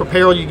 Drag Champ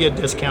Apparel, you get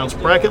discounts.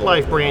 Bracket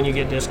Life brand, you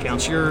get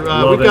discounts. We've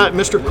got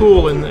Mr.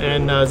 Cool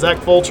and Zach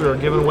Fulcher are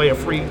giving away a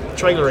free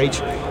trailer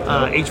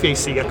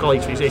HVAC. I call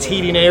it HVAC. It's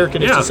heating and air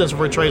conditioning system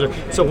for a trailer.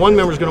 So one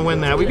member's going to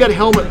win that. We've got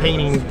helmet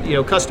painting,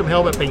 custom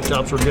helmet paint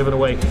jobs we're giving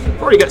away.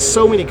 We've already got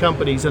so many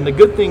companies, and the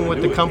good thing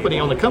with the company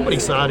on the company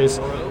side is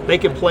they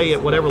can play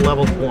at whatever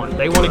level they want.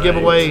 They want to give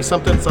away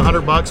something that's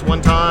 $100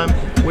 one time.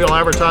 We'll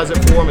advertise it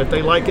for them. If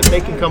they like it, they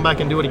can come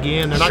back and do it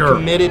again. They're not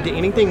committed to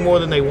anything more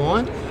than they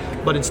want,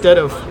 but instead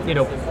of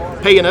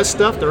paying us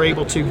stuff, they're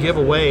able to give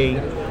away.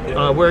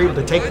 We're able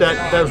to take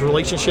those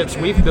relationships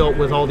we've built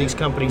with all these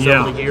companies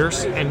over the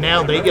years, and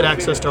now they get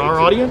access to our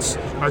audience,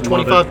 our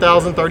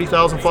 25,000,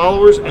 30,000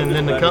 followers, and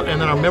then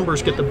our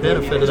members get the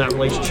benefit of that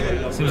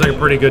relationship. Seems like a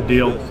pretty good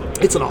deal.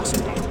 It's an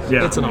awesome deal.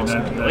 Yeah, it's an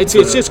awesome deal. It's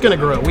just going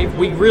to grow. We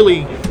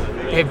really.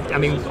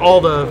 All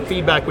the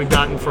feedback we've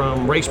gotten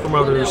from race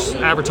promoters,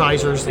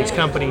 advertisers, these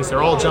companies,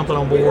 they're all jumping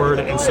on board,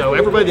 and so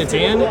everybody that's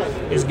in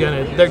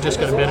they're just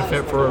gonna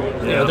benefit for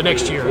the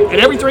next year.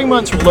 And every 3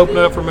 months we'll open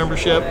it up for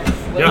membership.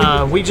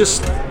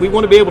 We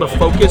want to be able to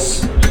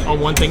focus on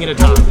one thing at a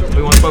time.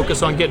 We want to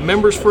focus on getting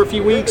members for a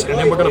few weeks, and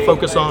then we're going to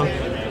focus on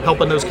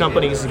helping those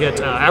companies get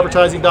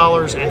advertising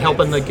dollars and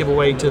helping the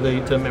giveaway to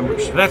the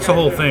members. That's the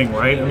whole thing,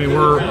 right? I mean,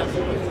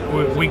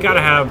 we got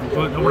to have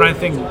what I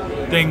think.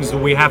 Things that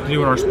we have to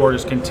do in our sport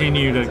is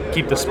continue to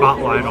keep the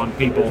spotlight on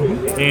people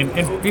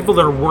and people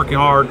that are working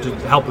hard to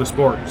help the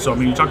sport. So, I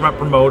mean, you talk about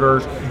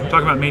promoters,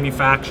 talk about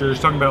manufacturers,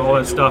 talking about all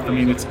that stuff. I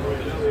mean,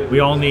 we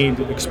all need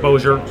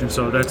exposure, and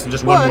so that's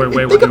just one way we're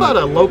doing it. Think about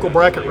a local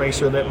bracket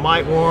racer that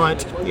might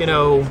want,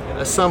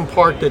 some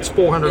part that's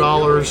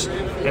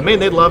 $400, and man,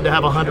 they'd love to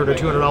have $100 or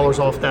 $200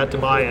 off that to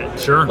buy it.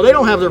 Sure. Well, they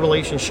don't have the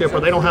relationship, or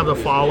they don't have the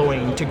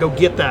following to go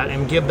get that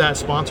and give that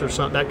sponsor,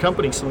 that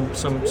company,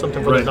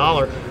 something for the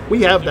dollar.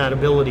 We have that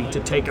ability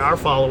to take our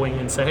following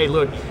and say, hey,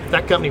 look,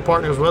 that company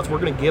partners with us. We're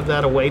going to give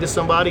that away to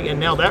somebody, and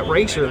now that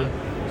racer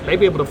may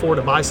be able to afford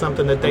to buy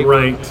something that they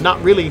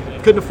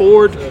couldn't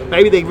afford.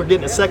 Maybe they were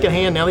getting it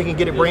secondhand. Now they can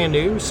get it brand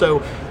new.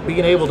 So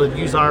being able to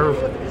use our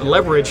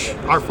leverage,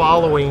 our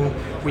following,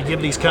 we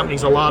give these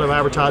companies a lot of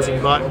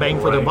advertising bang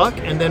for their buck,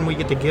 and then we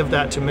get to give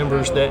that to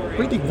members that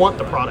really want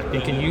the product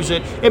and can use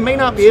it and may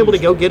not be able to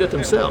go get it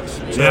themselves.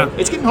 So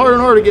it's getting harder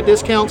and harder to get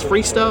discounts,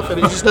 free stuff. It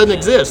just doesn't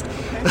exist.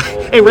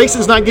 And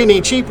racing's not getting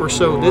any cheaper,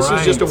 so this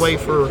is just a way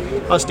for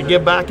us to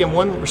give back in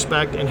one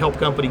respect and help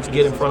companies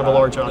get in front of a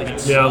large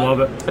audience. Yeah, I love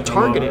it. A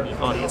targeted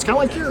audience, kind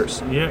of like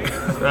yours. Yeah.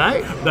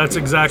 Right? That's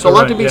exactly right. So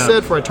a lot to be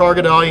said for a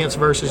targeted audience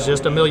versus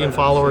just 1 million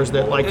followers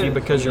that like you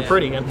because you're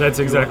pretty. And that's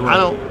exactly right. I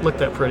don't look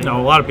that pretty. No,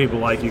 a lot of people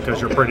like you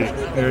because you're pretty.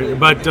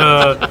 But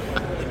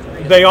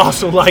they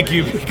also like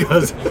you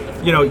because,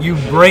 you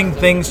bring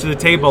things to the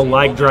table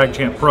like Drag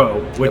Champ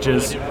Pro, which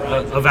is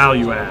a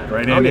value add,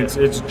 right? And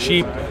it's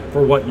cheap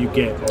for what you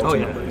get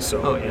ultimately.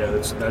 So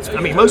that's I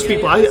mean, most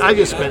people, I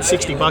just spent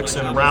 $60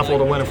 in a raffle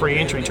to win a free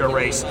entry to a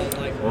race.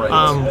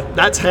 Right.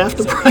 That's half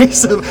the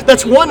price of,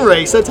 that's one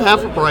race, that's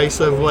half the price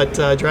of what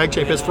Drag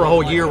Champ is for a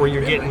whole year, where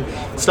you're getting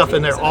stuff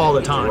in there all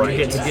the time. You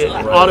get to get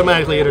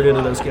automatically entered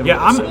into those giveaways.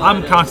 Yeah,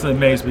 I'm constantly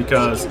amazed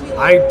because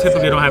I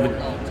typically don't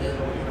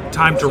have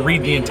time to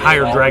read the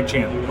entire Drag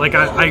Champ. Like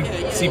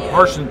I see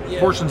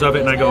portions of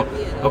it and I go,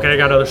 okay, I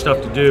got other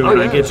stuff to do, and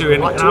I get to it,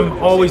 and I'm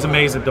always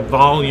amazed at the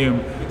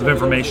volume of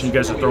information you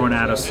guys are throwing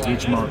at us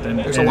each month. And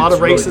there's a lot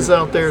of races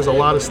out there. There's a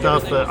lot of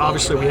stuff.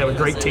 Obviously, we have a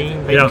great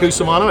team. Baby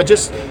Cusimano, I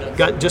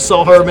just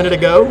saw her a minute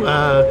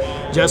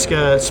ago.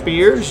 Jessica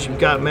Spears. You've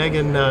got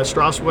Megan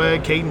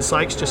Strasweg. Caden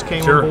Sykes just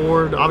came on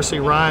board. Obviously,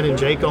 Ryan and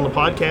Jake on the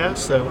podcast.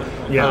 So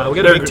we got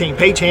a big team.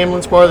 Paige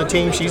Hamlin's part of the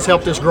team. She's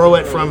helped us grow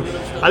it from,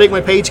 I think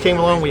when Paige came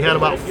along, we had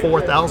about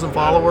 4,000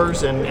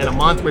 followers, and in a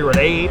month we were at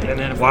 8. And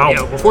then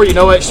before you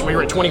know it, we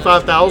were at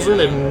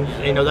 25,000,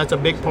 and that's a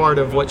big part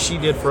of what she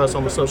did for us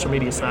on the social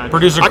media side.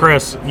 Producer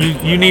Chris,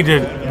 you need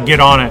to get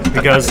on it,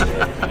 because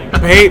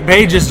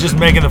Paige is just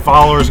making the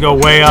followers go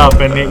way up,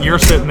 and you're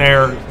sitting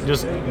there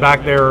just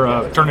back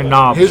there turning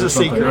knobs. Here's or a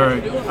something.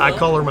 secret. All right. I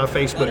call her my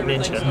Facebook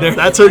ninja.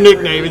 That's her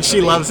nickname, and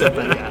she loves it.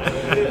 But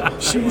yeah,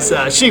 she's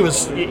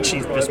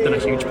just been a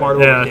huge part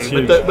of what we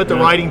do. But the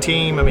writing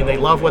team, I mean, they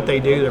love what they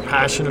do. They're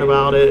passionate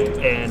about it,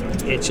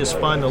 and it's just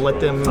fun to let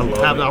them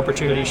have the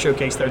opportunity to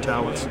showcase their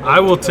talents. I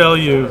will tell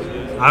you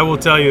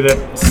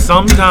that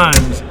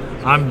sometimes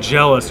I'm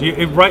jealous.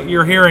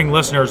 You're hearing,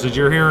 listeners, as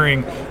you're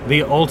hearing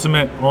the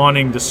ultimate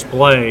awning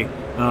display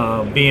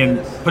being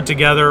put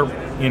together,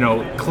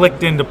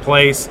 clicked into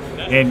place,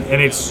 and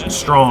it's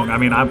strong. I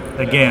mean,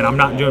 I'm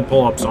not doing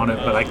pull-ups on it,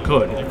 but I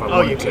could if I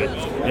wanted you to. could.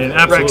 And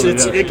absolutely,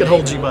 Rex, it can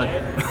hold you, bud.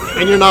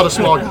 And you're not a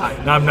small guy.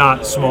 I'm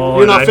not small.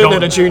 You're not fitting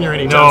in a junior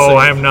anytime soon. No,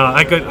 I am not.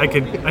 I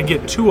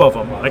get 2 of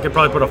them. I could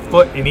probably put a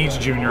foot in each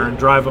junior and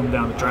drive them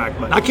down the track.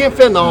 But I can't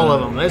fit in all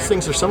of them. Those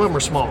things some of them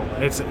are small.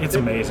 It's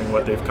amazing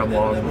what they've come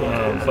along.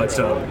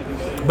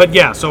 But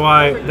yeah, so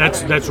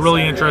that's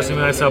really interesting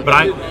with that stuff. But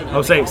I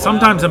would say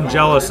sometimes I'm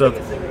jealous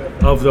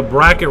of the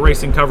bracket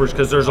racing coverage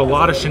because there's a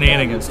lot of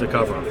shenanigans to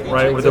cover,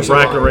 right? With the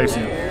bracket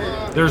racing,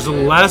 there's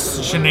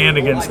less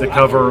shenanigans to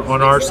cover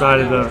on our side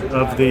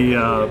of the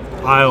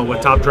aisle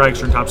with Top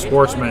Dragster and Top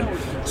Sportsman.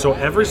 So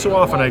every so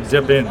often I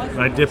dip in,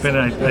 I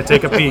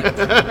take a peek.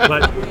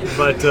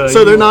 But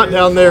so they're not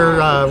down there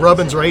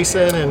Rubbins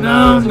racing and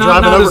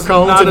driving over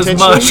cones not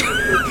intentionally. as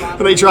much.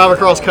 When they drive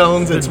across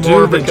cones, it's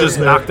more because because just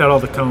knocked out all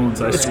the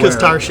cones. It's because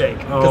tire shake.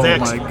 Because they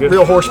my have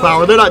real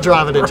horsepower. They're not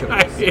driving into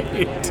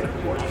it.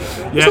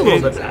 Yeah, a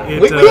little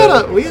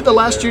bit. We had the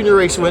last junior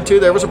race we went to.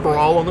 There was a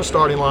brawl on the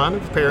starting line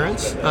of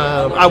parents.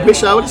 I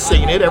wish I would have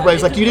seen it.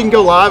 Everybody's like, "You didn't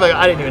go live."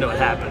 I didn't even know what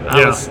happened.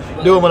 I was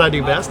doing what I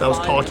do best. I was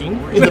talking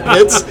in the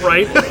pits.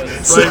 Right.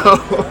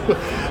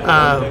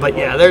 But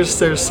yeah, there's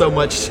so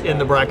much in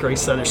the bracket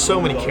race. So there's so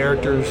many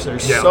characters.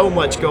 There's so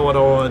much going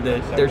on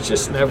that there's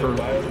just never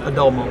a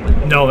dull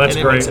moment. No, that's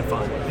and great. It makes it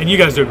fun. And you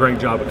guys do a great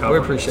job of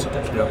covering. We appreciate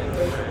that.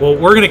 Yeah. Well,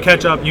 we're going to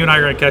catch up. You and I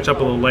are going to catch up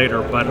a little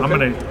later. But I'm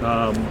going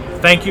to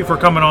thank you for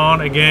coming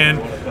on again.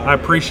 I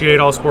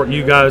appreciate all the support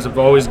you guys have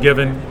always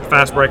given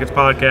Fast Brackets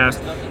podcast.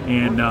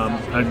 And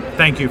I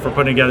thank you for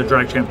putting together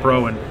Drag Champ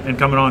Pro and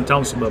coming on and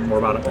telling us a little bit more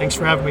about it. Thanks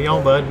for having me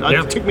on, bud.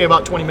 It took me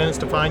about 20 minutes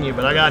to find you,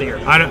 but I got here.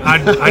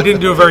 I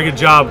didn't do a very good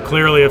job,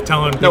 clearly, of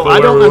telling people where we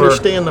were. No, I don't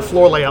understand the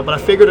floor layout, but I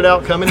figured it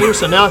out coming here,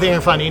 so now I think I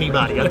can find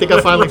anybody. I think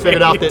I finally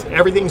figured out that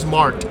everyth's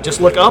marked.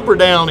 Just look up or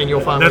down, and you'll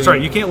find That's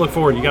right. You can't look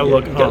forward. You got to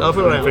look up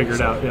and down. figure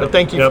it out. But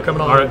thank you for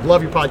coming on. All right.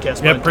 Love your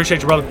podcast, Yeah, bud.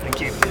 appreciate you, brother. Thank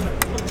you.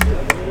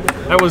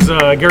 That was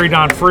Gary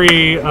Don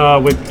Free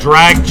with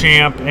Drag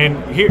Champ,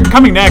 and here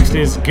coming next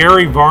is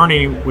Gary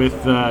Varney with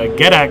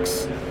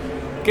Geddex.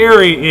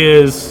 Gary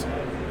is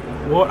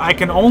what I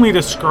can only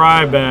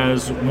describe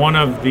as one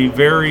of the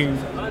very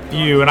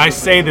few, and I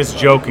say this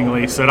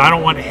jokingly, so I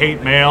don't want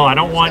hate mail. I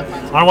don't want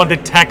the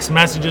text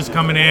messages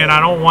coming in. I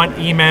don't want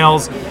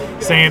emails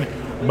saying.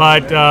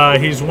 But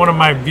he's one of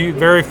my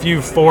very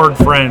few Ford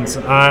friends.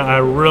 I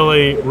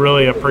really,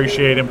 really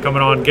appreciate him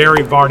coming on.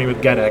 Gary Varney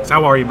with Geddex.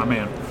 How are you, my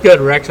man?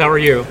 Good, Rex. How are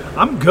you?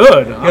 I'm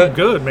good. I'm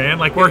good, man.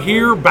 Like, we're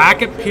here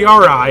back at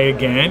PRI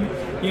again.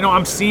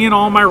 I'm seeing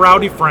all my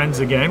rowdy friends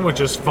again, which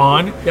is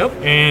fun. Yep.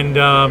 And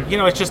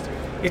it's just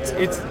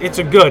it's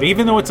a good.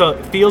 Even though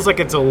feels like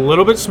it's a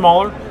little bit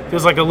smaller,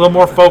 feels like a little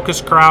more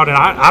focused crowd, and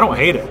I don't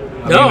hate it.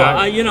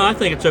 I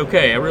think it's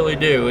okay. I really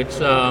do. It's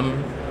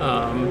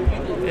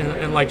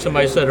and like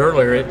somebody said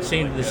earlier, there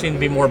seemed to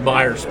be more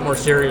buyers, more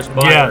serious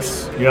buyers.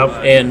 Yes. Yep.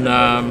 And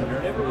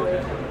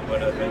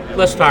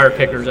less tire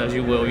kickers, as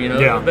you will.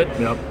 Yeah. But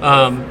yep.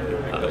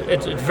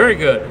 It's very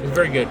good. It's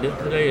very good.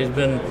 Today has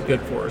been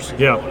good for us.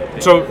 Yeah.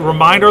 So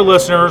remind our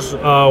listeners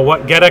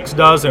what Geddex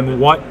does and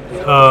what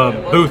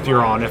booth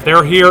you're on. If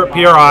they're here at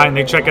PRI and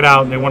they check it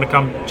out and they want to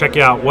come check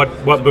you out,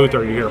 what booth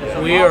are you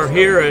here? We are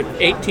here at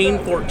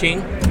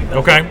 1814.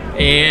 Okay.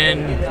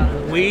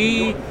 And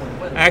we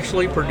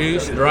actually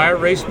produce dry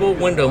erasable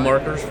window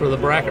markers for the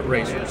bracket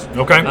racers.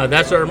 Okay.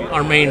 That's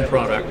our main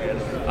product.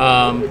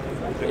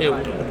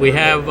 We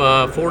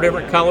have 4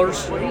 different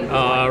colors.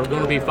 We're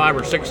going to be 5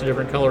 or 6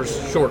 different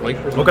colors shortly.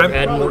 We're going to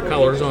add more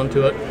colors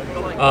onto it.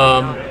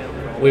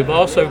 We've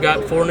also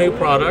got 4 new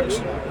products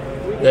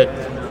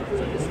that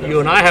you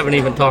and I haven't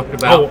even talked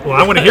about. Oh, well,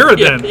 I want to hear it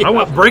then. I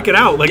want to break it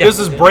out. This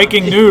is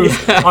breaking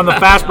news on the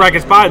Fast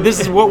Brackets Pod. This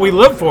is what we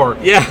live for.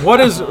 Yeah. What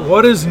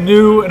is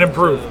new and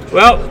improved?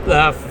 Well,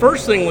 the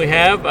first thing we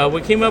have,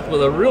 we came up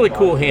with a really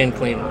cool hand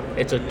cleaner.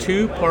 It's a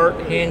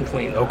 2-part hand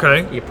cleaner.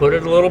 Okay. You put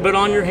it a little bit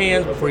on your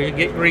hands before you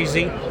get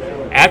greasy.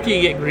 After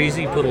you get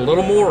greasy, you put a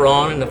little more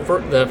on, and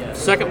the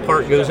second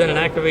part goes in and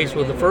activates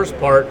with the first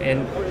part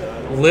and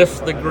lifts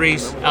the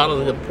grease out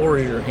of the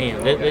pores of your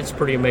hand. It's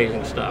pretty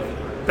amazing stuff.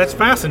 That's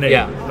fascinating.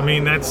 Yeah. I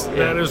mean, that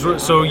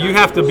is so you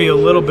have to be a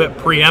little bit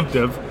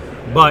preemptive,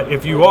 but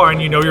if you are and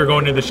you know you're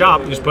going to the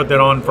shop, you just put that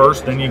on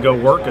first, then you go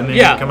work, and then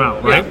you come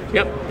out, right?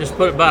 Yeah. Yep. Just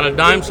put about a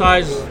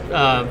dime-sized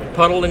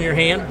puddle in your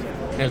hand,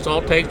 and it's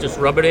all it takes. Just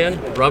rub it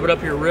in, rub it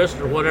up your wrist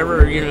or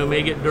whatever,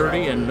 may get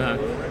dirty, and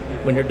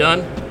when you're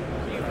done,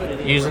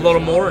 use a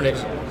little more, and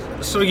it's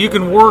So you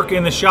can work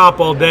in the shop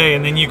all day,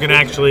 and then you can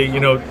actually,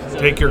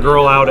 take your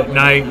girl out at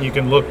night. You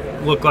can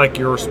look like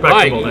you're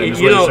respectable. Right.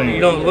 Then, you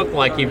don't look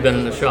like you've been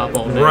in the shop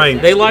all day.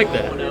 Right. They like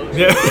that.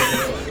 Yeah,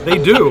 they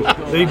do.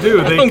 They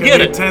do.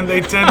 They tend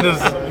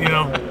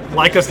to,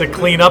 like us to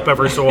clean up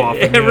every so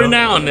often. Every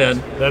now and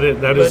then. That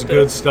is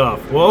good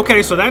stuff. Well,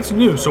 okay, so that's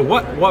new. So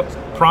what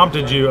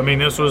prompted you? I mean,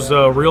 this was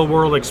a real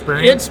world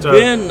experience. It's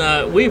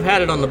been we've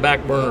had it on the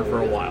back burner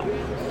for a while.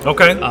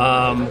 Okay.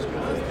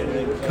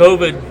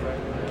 COVID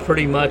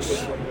pretty much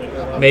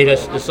made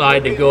us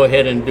decide to go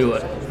ahead and do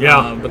it.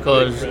 Yeah.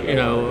 Because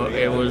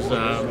it was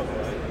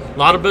a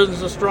lot of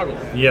businesses struggled.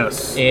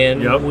 Yes.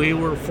 And we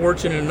were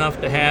fortunate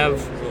enough to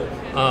have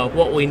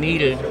what we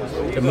needed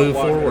to move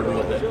forward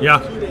with it.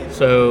 Yeah.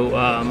 So,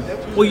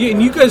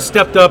 and you guys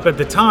stepped up at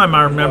the time,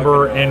 I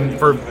remember, and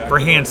for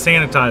hand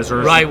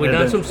sanitizers. Right, we've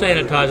done some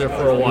sanitizer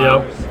for a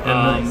while. Yep.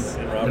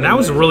 And that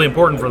was really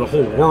important for the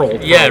whole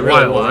world. Yeah, it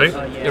really was.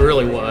 Right? It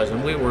really was,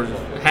 and we were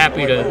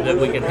happy that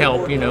we could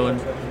help,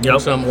 in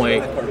some way.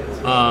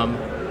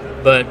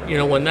 But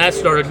when that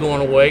started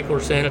going away, of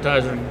course,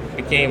 sanitizer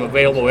became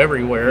available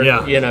everywhere.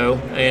 Yeah.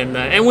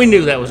 And we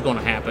knew that was going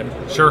to happen.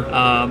 Sure.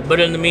 But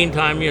in the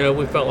meantime,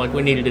 we felt like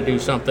we needed to do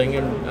something,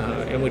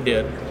 and we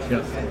did.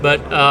 Yeah. But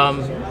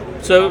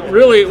so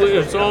really,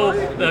 it's all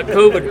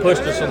COVID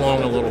pushed us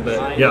along a little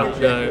bit. Yeah.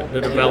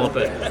 To develop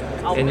it,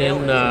 and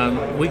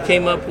then we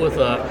came up with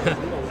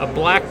a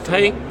black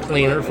tank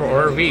cleaner for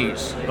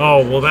RVs.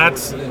 Oh well,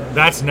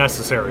 that's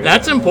necessary.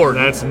 That's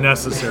important. That's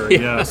necessary.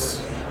 Yes.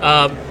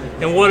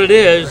 And what it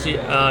is,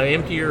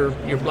 empty your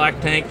black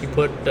tank. You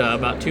put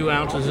about 2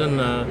 ounces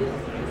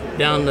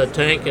down the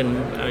tank, and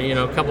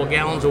a couple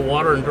gallons of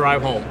water, and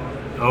drive home.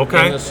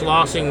 Okay. And the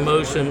sloshing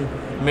motion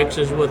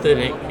mixes with it,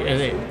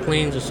 and it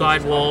cleans the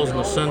sidewalls and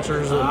the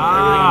sensors and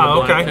everything in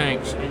the black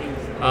tanks.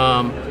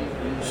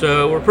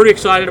 So we're pretty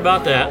excited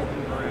about that.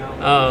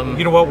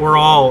 You know what? We're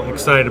all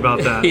excited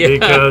about that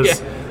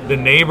because the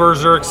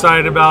neighbors are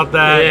excited about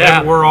that,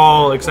 and we're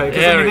all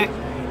excited.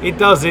 It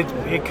does.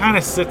 It kind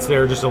of sits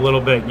there just a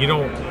little bit. You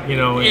don't,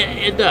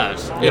 It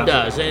does. It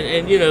does.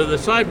 And the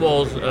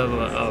sidewalls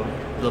of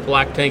the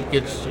black tank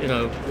gets,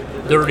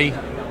 dirty.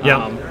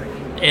 Yeah.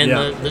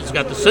 It's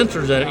got the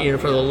sensors in it,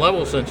 for the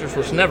level sensors,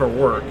 which never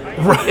work.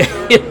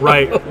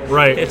 Right.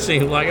 Right. It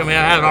seems like, I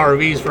had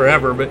RVs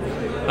forever, but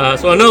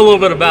so I know a little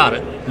bit about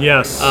it.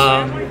 Yes.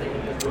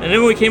 And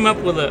then we came up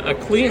with a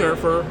cleaner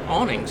for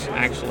awnings,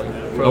 actually,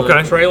 for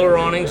the trailer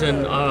awnings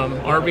and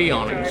RV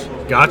awnings.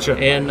 Gotcha.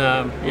 And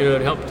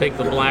it helped take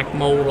the black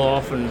mold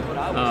off, and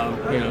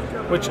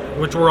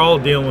which we're all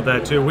dealing with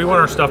that too. We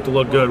want our stuff to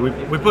look good.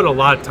 We put a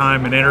lot of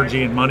time and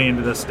energy and money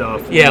into this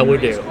stuff. Yeah, we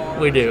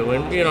do,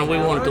 and we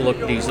want it to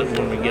look decent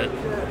when we get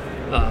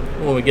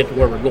to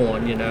where we're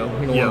going. We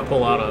don't want to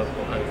pull out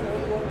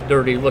a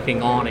dirty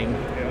looking awning.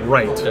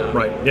 Right.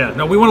 Right. Yeah.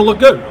 No, we want to look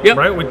good. Yep.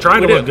 Right. We try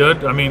to look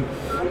good. I mean,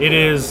 it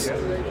is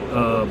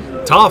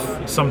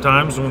tough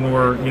sometimes when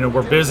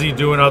we're busy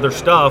doing other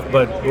stuff,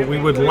 but we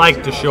would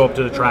like to show up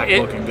to the track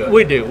looking good.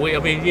 We do. We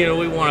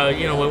want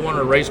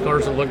our race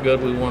cars to look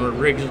good. We want our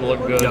rigs to look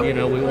good.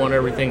 Yep. We want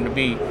everything to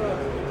be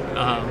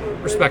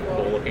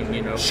respectable looking.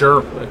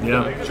 Sure.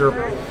 But, sure.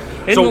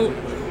 So,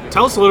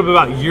 tell us a little bit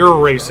about your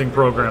racing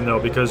program, though,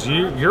 because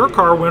your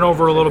car went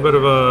over a little bit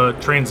of a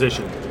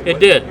transition. It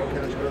did.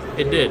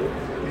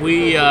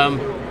 We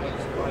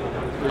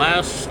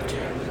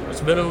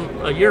it's been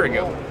a year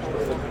ago.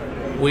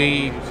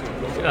 We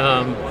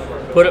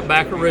put it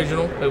back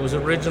original. It was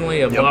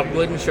originally a Bob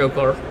Glidden show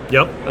car.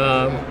 Yep.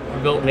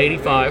 Built in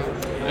 '85.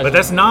 But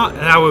that's not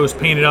how it was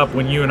painted up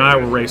when you and I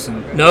were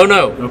racing. No.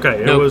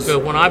 Okay. No, so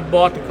when I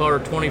bought the car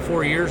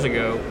 24 years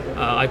ago,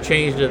 I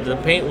changed it. The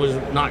paint was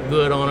not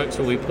good on it,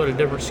 so we put a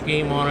different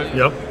scheme on it.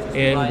 Yep.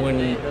 And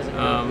when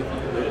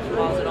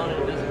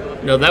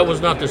no, that was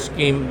not the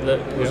scheme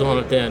that was on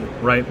it then.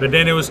 Right, but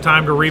then it was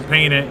time to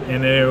repaint it,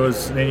 and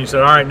then you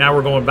said, all right, now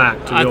we're going back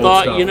to the old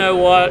stuff. I thought, you know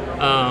what,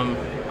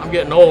 I'm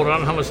getting old. I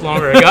don't know how much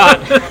longer I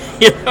got.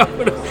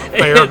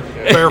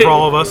 Fair for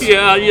all of us.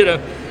 Yeah,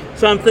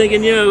 So I'm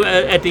thinking,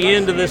 at the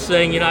end of this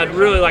thing, I'd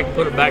really like to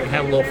put it back and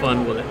have a little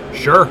fun with it.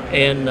 Sure.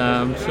 And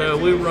so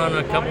we run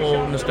a couple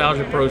of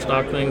Nostalgia Pro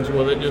Stock things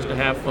with it just to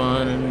have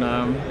fun, and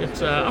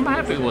I'm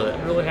happy with it,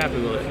 really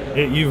happy with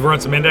it. You've run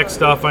some index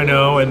stuff, I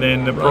know, and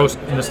then the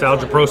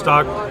Nostalgia Pro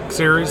Stock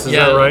series, is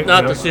that right?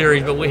 Not the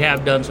series, but we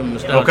have done some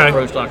Nostalgia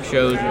Pro Stock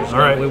shows and stuff. All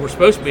right. We were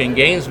supposed to be in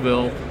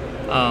Gainesville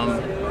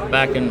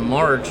back in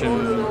March,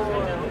 and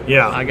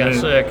I got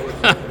sick.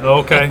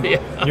 Okay.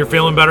 Yeah. You're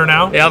feeling better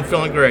now? Yeah, I'm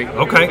feeling great.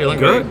 Okay. Feeling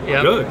good. Great.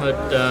 Yeah. Good.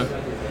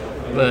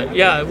 But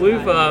yeah,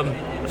 we've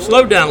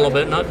slowed down a little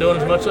bit, not doing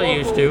as much as I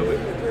used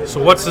to.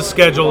 So what's the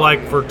schedule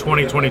like for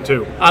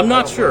 2022? I'm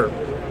not sure.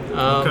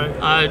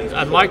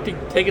 I'd like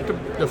to take it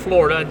to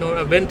Florida.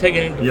 I've been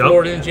taking it to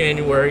Florida in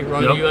January,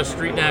 run the U.S.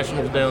 Street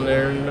Nationals down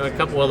there, and a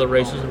couple other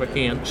races if I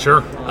can.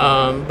 Sure.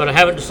 But I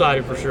haven't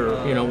decided for sure,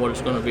 what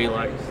it's going to be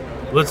like.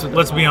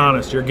 Let's be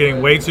honest. You're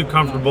getting way too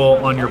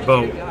comfortable on your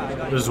boat.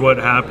 is what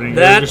happening.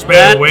 You're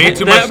spending way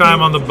too much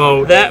time on the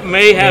boat. That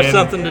may have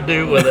something to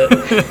do with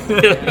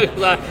it.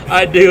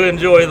 I do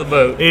enjoy the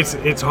boat.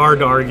 It's hard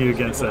to argue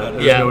against that.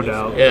 There's no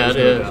doubt. Yeah, it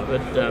is.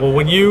 But, well,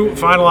 when you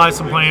finalize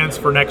some plans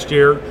for next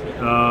year,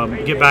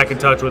 get back in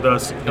touch with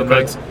us.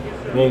 Okay.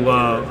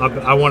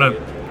 I want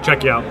to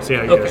check you out and see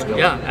how you guys go.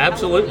 Yeah,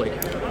 absolutely.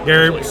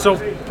 Gary, so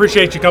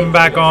appreciate you coming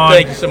back on.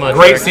 Thank you so much.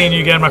 Great seeing you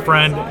again, my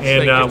friend.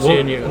 And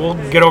we'll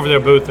get over to their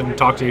booth and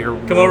talk to you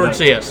here. Come over and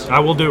see us. I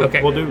will do.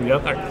 Okay. We'll do.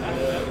 Yep. Right.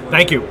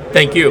 Thank you.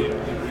 Thank you.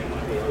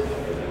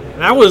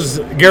 That was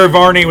Gary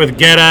Varney with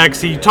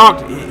Geddex.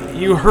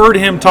 You heard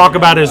him talk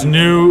about his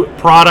new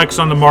products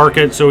on the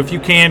market. So if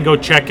you can, go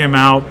check him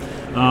out.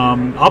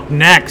 Up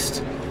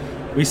next,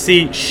 we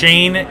see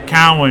Shane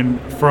Cowan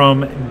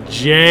from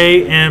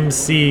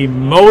JMC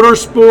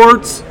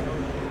Motorsports.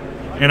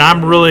 And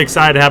I'm really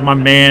excited to have my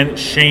man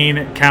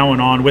Shane Cowan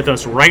on with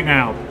us right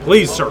now.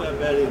 Please, sir.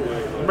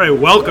 Everybody,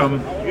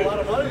 welcome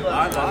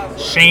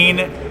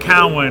Shane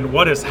Cowan.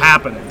 What is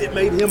happening? It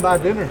made him buy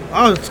dinner.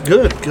 Oh, it's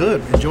good.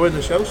 Enjoying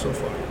the show so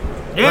far.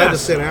 Yeah. Glad to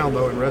sit down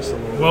though and rest a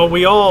little. Well,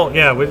 we all,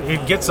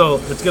 it gets a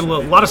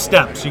lot of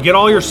steps. You get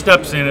all your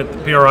steps in at the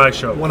PRI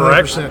show.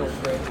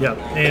 100%. Yeah,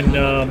 and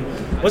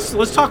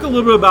let's talk a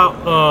little bit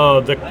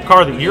about the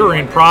car that you're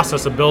in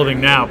process of building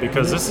now,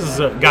 because this has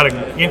got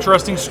an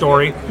interesting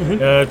story.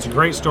 Mm-hmm. It's a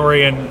great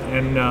story, and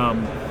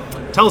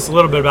tell us a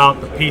little bit about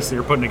the piece that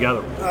you're putting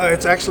together.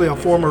 It's actually a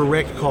former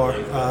wrecked car.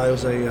 It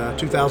was a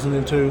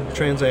 2002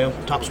 Trans Am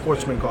top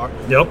sportsman car.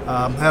 Yep.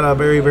 Had a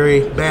very,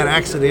 very bad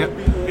accident,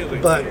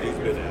 but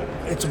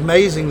it's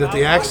amazing that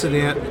the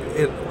accident,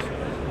 it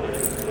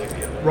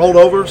rolled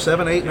over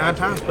 7, 8, 9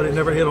 times, but it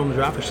never hit on the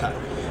driver's side.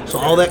 So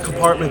all that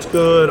compartment's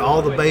good,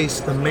 all the base,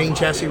 the main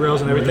chassis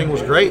rails and everything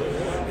was great,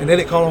 and then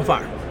it caught on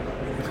fire.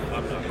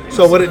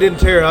 So when it didn't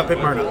tear up, it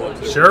burned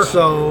up. Sure.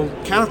 So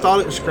kind of thought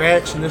it was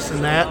scratched and this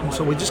and that, and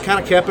so we just kind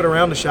of kept it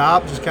around the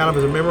shop, just kind of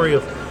as a memory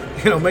of,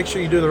 make sure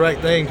you do the right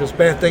thing because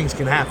bad things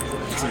can happen.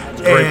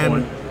 That's a great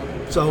point.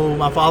 So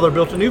my father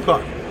built a new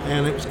car,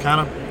 and it was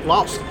kind of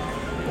lost.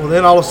 Well,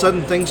 then all of a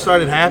sudden things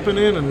started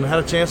happening, and had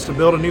a chance to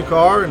build a new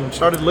car, and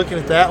started looking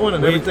at that one,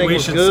 and everything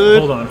was good.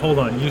 Hold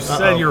on. You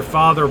said your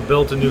father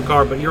built a new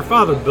car, but your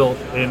father built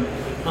an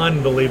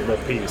unbelievable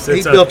piece.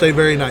 He built a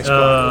very nice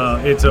car.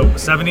 It's a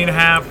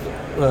 70.5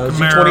 Camaro.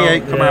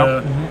 Z28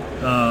 Camaro.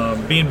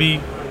 Yeah. B&B.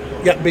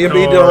 Yeah, B&B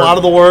did a lot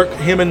of the work.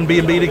 Him and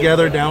B&B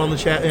together down on the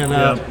chat and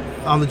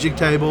on the jig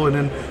table, and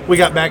then we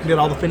got back and did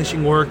all the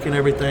finishing work and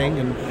everything.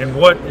 And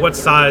what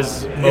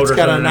size motor? It's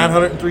got a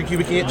 903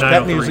 cubic inch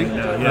Pat Music.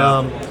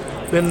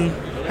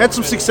 Had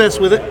some success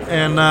with it,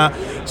 and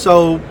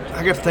so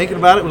I got to thinking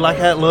about it. We like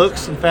how it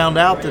looks, and found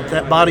out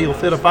that body will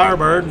fit a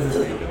Firebird.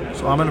 And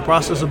so I'm in the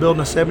process of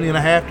building a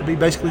 70.5 to be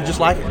basically just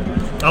like it.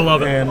 I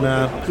love it. And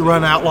to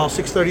run Outlaw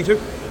 632.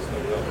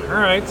 All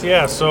right,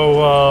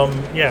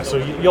 so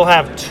you'll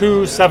have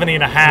two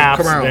 70.5s,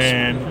 Camaros.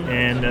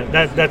 and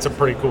that's a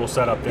pretty cool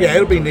setup there. Yeah,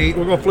 it'll be neat.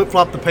 We're gonna flip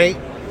flop the paint,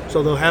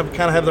 so they'll have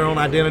their own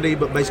identity,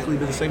 but basically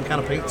be the same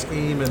kind of paint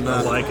scheme. And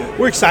I like it.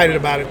 We're excited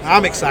about it.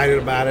 I'm excited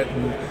about it,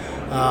 and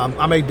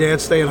I made Dad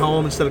stay at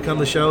home instead of come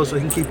to the show so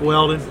he can keep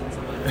welding,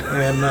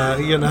 and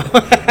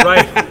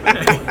Right.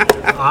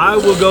 I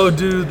will go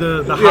do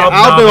the hobnobbing.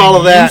 I'll do all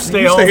of that. You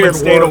stay home and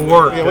stay to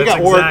work. Yeah, we got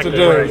work to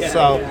do,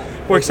 so.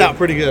 Works out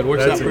pretty good.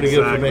 Works out pretty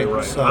good for me.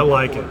 Right. So I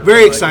like it.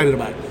 Very excited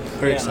about it.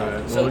 Very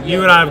excited. Well,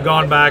 you and I have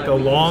gone back a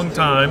long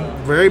time.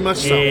 Very much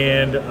so.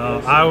 And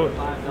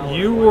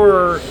you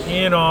were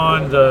in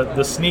on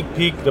the sneak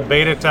peek, the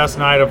beta test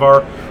night of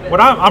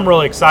what I'm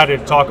really excited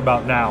to talk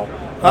about now.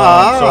 So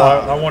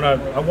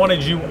I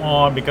wanted you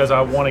on because I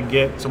want to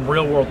get some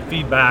real world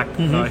feedback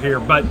here.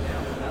 But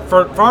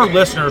for our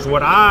listeners,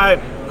 what I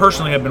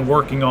personally have been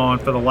working on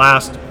for the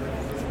last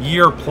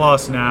year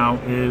plus now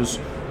is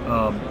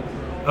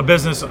a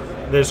business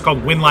that is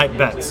called Winlight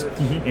Bets.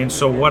 And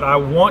so what I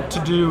want to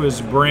do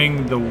is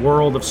bring the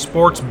world of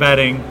sports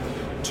betting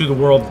to the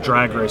world of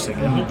drag racing,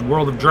 and the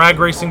world of drag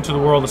racing to the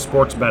world of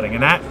sports betting.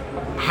 And that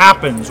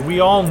happens.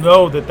 We all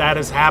know that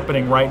is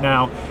happening right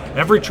now.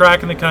 Every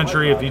track in the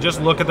country, if you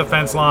just look at the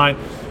fence line,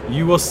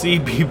 you will see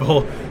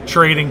people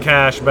trading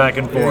cash back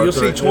and forth. Yeah, you'll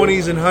see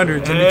 20s and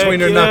 100s in between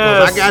their yes.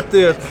 knuckles. I got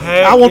this.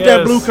 I want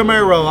that blue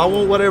Camaro. I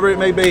want whatever it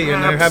may be,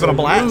 and they're having a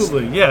blast.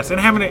 Absolutely, yes, and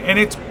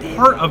it's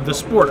part of the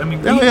sport. I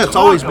mean, it's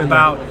always been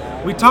about.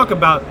 We talk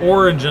about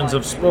origins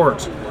of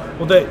sports.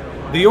 Well,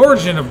 the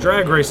origin of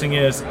drag racing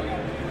is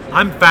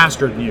I'm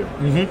faster than you,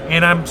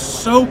 and I'm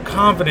so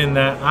confident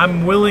that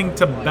I'm willing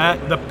to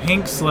bet the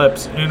pink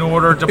slips in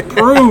order to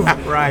prove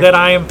that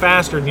I am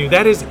faster than you.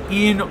 That is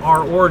in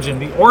our origin.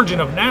 The origin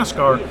of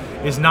NASCAR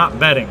is not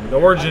betting. The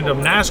origin of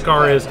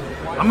NASCAR is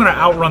I'm going to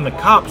outrun the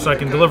cops so I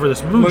can deliver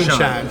this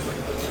moonshine.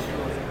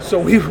 So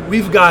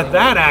we've got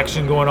that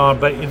action going on,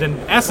 but the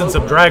essence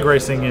of drag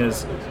racing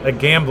is a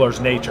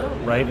gambler's nature,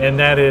 right? And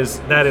that is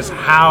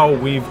how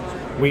we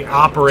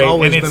operate. It's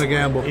always and been a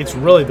gamble. It's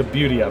really the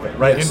beauty of it,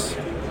 right? Yes.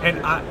 And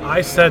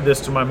I said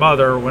this to my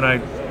mother when I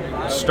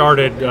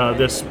started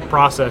this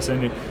process,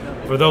 and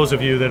for those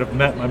of you that have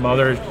met my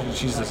mother,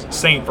 she's a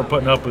saint for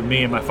putting up with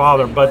me and my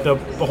father. But the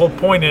whole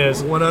point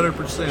is,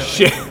 100%.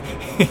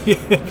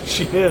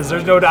 She is.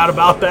 There's no doubt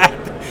about that.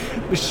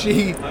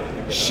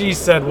 She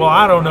said, well,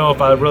 I don't know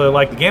if I really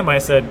like the gambling. I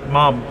said,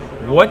 Mom,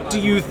 what do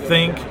you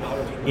think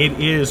it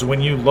is when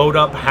you load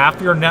up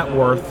half your net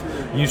worth,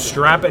 you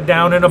strap it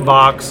down in a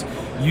box,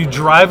 you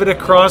drive it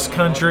across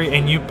country,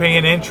 and you pay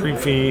an entry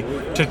fee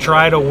to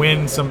try to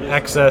win some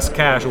excess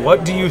cash?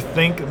 What do you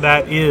think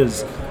that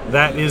is?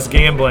 That is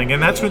gambling.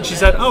 And that's when she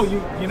said, oh,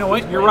 you know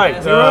what? You're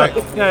right. You're right.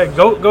 Yeah,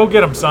 go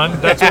get them, son.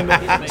 That's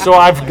when, so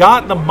I've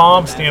got the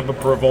mom stamp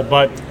approval,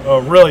 but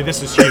really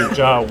this is huge.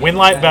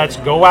 Winlight Bets,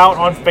 go out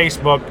on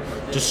Facebook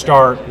to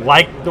start.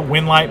 Like the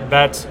Winlight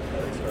Bets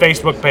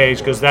Facebook page,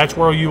 because that's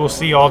where you will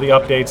see all the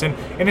updates.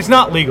 And it's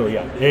not legal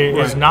yet. It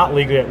is not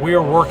legal yet. We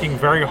are working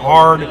very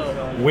hard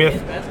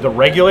with the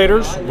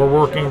regulators. We're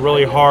working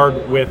really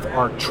hard with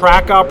our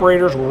track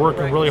operators. We're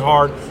working really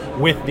hard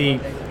with the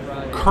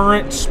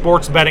current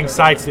sports betting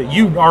sites that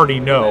you already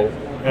know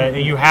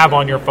and you have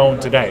on your phone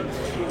today.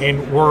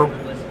 And we're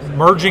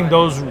merging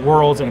those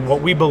worlds, and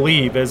what we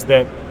believe is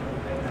that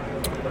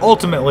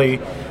ultimately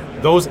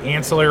those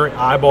ancillary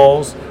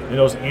eyeballs and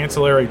those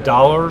ancillary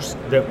dollars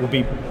that will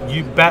be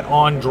you bet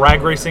on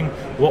drag racing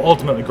will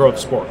ultimately grow the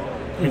sport.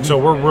 And so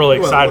we're really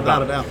excited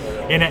about it.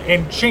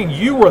 And Shane,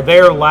 you were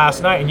there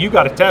last night, and you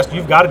got a test.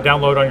 You've got it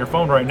download on your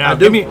phone right now.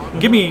 Give me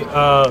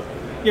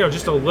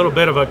just a little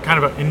bit of a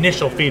kind of an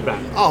initial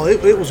feedback. Oh,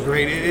 it was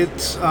great.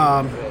 It's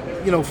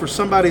for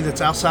somebody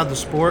that's outside the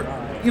sport,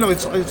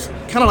 it's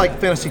kind of like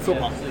fantasy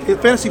football.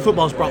 Fantasy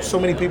football has brought so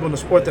many people in the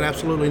sport that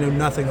absolutely knew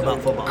nothing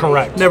about football.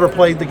 Correct. Never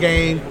played the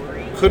game,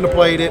 couldn't have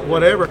played it,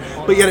 whatever.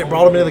 But yet it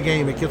brought them into the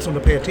game. It gets them to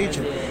pay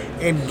attention.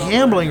 And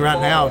gambling right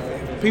now,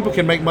 people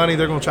can make money.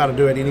 They're going to try to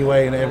do it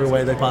anyway in every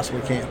way they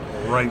possibly can.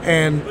 Right.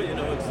 And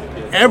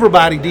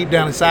everybody deep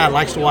down inside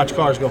likes to watch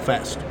cars go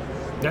fast.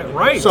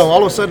 Right. So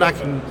all of a sudden I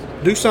can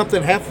do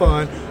something, have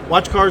fun,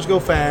 watch cars go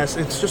fast.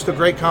 It's just a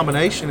great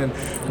combination. And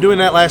doing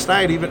that last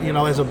night, even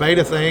as a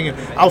beta thing, and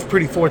I was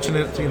pretty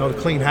fortunate, to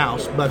clean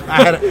house. But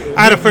I had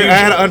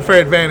an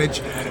unfair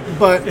advantage.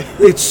 But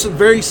it's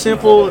very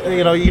simple.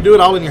 You do it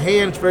all in your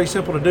hand. It's very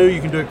simple to do.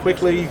 You can do it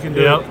quickly. You can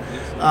do it,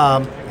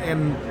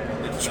 and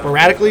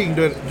sporadically. You can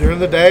do it during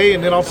the day,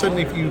 and then all of a sudden,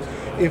 if you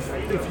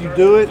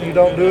do it, and you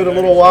don't do it a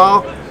little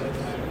while,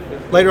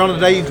 later on in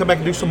the day, you can come back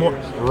and do some more.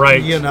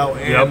 Right.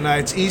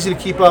 It's easy to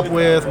keep up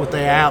with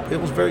the app. It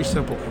was very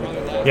simple.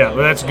 Yeah, well,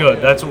 that's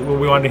good. That's what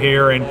we wanted to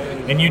hear,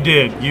 and you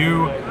did.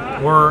 You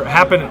were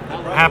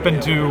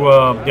happened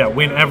to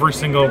win every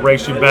single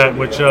race you bet,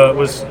 which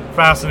was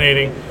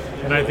fascinating.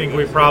 And I think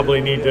we probably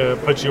need to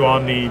put you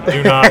on the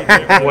do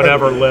not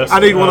whatever list. I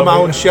need one of my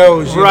own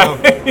shows.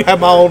 Have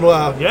my own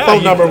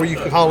phone number where you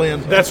can call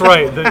in. That's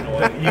right.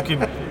 You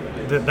can.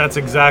 That's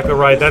exactly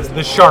right. That's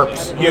the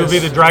sharps. You would be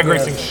the drag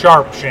racing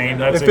sharp,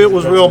 Shane. If it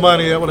was real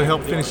money, that would have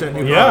helped finish that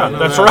new car. Yeah,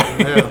 that's right.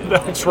 Yeah.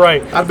 That's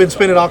right. I've been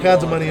spending all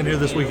kinds of money in here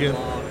this weekend.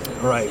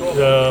 Right.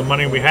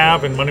 Money we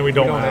have and money we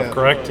don't have,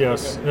 correct?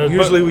 Yes.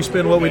 Usually we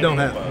spend what we don't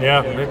have.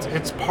 Yeah,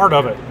 it's part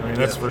of it. I mean,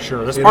 that's for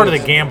sure. That's part of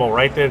the gamble,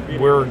 right? That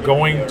we're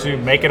going to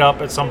make it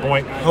up at some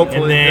point.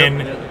 Hopefully.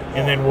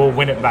 And then we'll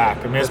win it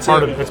back. I mean, it's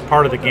part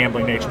of the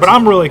gambling nature. But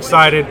I'm really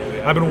excited.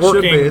 I've been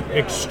working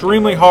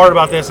extremely hard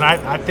about this, and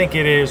I think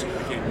it is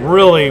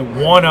really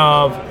one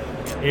of,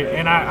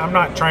 and I'm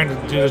not trying to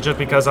do this just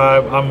because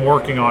I'm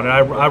working on it.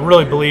 I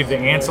really believe the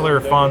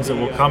ancillary funds that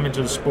will come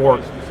into the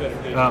sport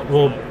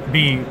will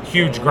be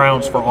huge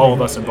grounds for all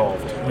of us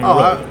involved.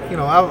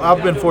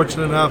 I've been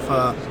fortunate enough.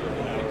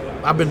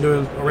 I've been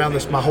doing around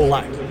this my whole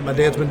life. My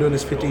dad's been doing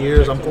this 50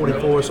 years. I'm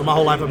 44, so my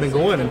whole life I've been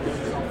going. And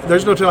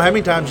there's no telling how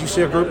many times you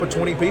see a group of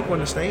 20 people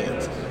in the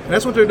stands. And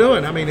that's what they're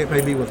doing. I mean, it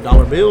may be with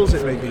dollar bills.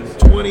 It may be with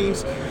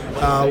 20s.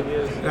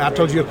 I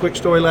told you a quick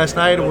story last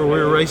night where we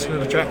were racing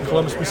at a track in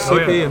Columbus,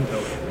 Mississippi, and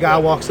a guy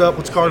walks up,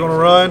 what's the car going to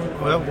run?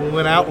 Well, we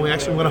went out, and we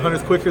actually went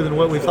 100th quicker than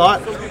what we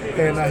thought.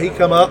 And he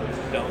come up,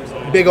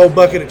 big old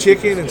bucket of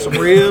chicken and some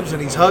ribs,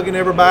 and he's hugging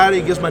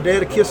everybody. He gives my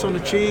dad a kiss on the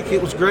cheek.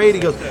 It was great.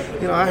 He goes,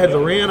 I had the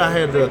rent, I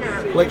had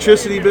the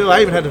electricity bill,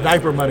 I even had the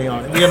diaper money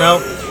on it,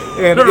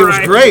 And it was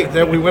great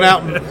that we went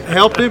out and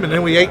helped him, and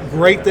then we ate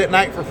great that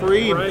night for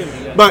free.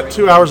 But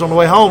 2 hours on the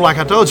way home, like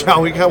I told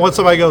y'all, once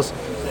somebody goes,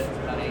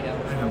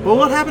 well,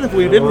 what happened if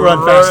we didn't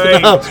run fast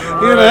enough?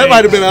 That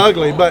might have been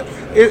ugly. But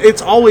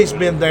it's always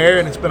been there,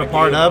 and it's been a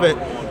part of it.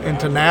 And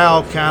to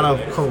now kind of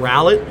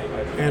corral it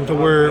and to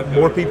where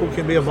more people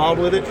can be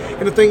involved with it.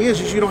 And the thing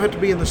is you don't have to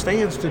be in the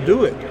stands to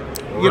do it.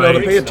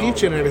 To pay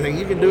attention and everything.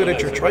 You can do it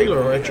at your trailer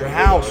or at your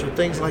house or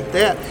things like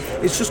that.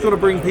 It's just going to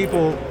bring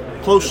people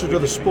closer to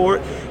the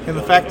sport, and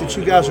the fact that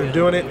you guys are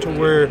doing it to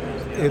where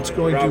it's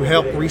going to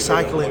help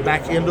recycle it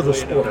back into the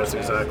sport.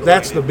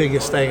 That's the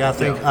biggest thing I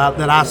think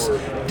that I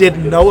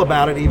didn't know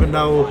about it, even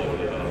though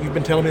you've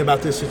been telling me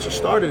about this since you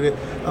started it,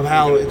 of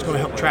how it's going to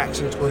help tracks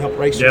and it's going to help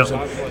racers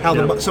and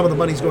how some of the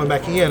money's going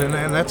back in,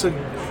 and that's a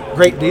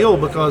great deal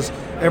because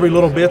every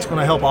little bit's going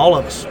to help all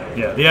of us.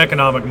 Yeah, the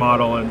economic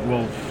model and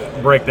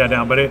break that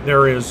down, but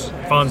there is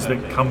funds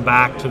that come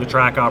back to the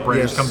track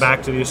operators, come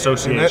back to the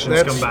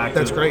associations, come back.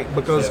 That's great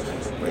because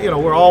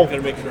we're all.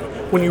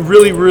 When you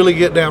really, really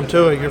get down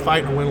to it, you're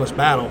fighting a winless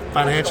battle,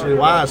 financially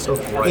wise. So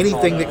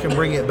anything that can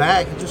bring it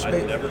back,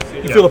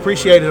 you feel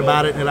appreciated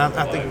about it, and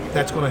I think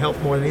that's going to help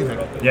more than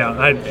anything. Yeah,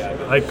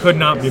 I could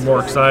not be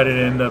more excited.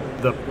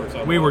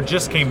 And we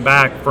just came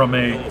back from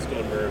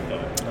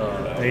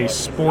a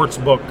sports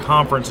book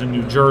conference in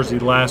New Jersey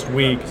last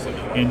week,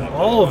 and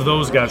all of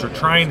those guys are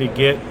trying to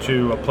get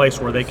to a place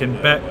where they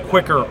can bet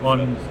quicker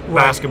on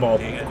basketball,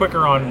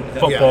 quicker on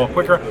football,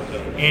 quicker.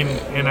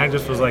 And I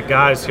just was like,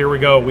 guys, here we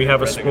go. We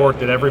have a sport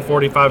that every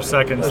 45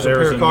 seconds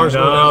there's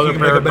another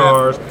pair of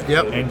cars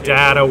and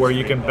data where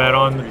you can bet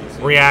on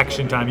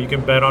reaction time, you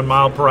can bet on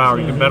mile per hour,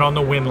 you can bet on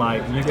the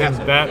Winlight, you can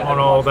bet on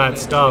all that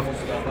stuff.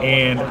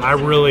 And I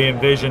really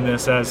envision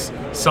this as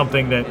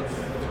something that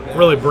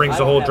really brings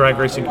the whole drag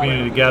racing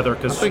community together,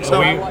 because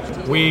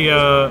we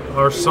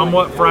are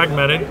somewhat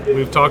fragmented.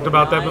 We've talked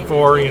about that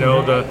before.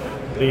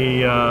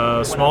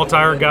 The small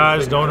tire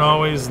guys don't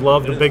always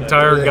love the big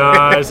tire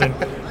guys, and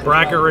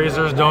bracket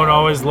racers don't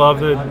always love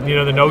the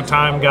no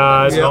time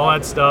guys and all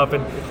that stuff.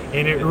 And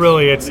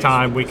it's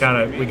time we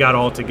got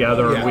all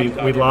together.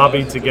 Yeah. We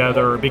lobbied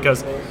together,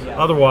 because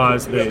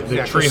otherwise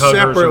the tree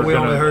huggers separate, we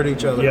only hurt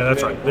each other. Yeah,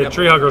 that's right. The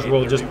tree huggers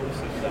will just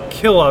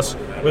kill us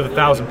with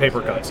 1,000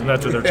 paper cuts, and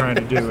that's what they're trying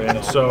to do.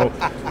 And so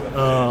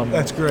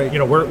that's great.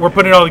 We're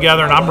putting it all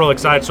together, and I'm real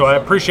excited. So I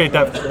appreciate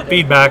that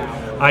feedback.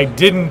 I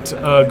didn't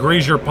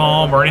grease your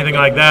palm or anything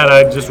like that.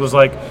 I just was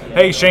like,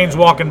 hey, Shane's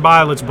walking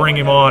by, let's bring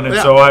him on. And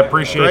so I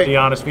appreciate the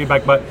honest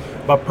feedback. But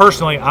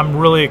personally, I'm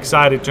really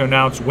excited to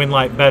announce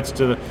Winlight bets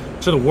to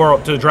the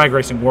world, to the drag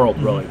racing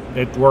world. Really,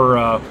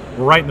 we're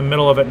right in the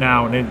middle of it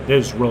now, and it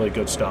is really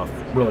good stuff.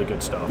 Really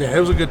good stuff. Yeah, it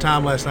was a good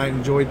time last night.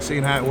 Enjoyed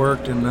seeing how it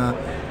worked, and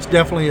it's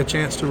definitely a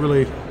chance to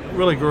really,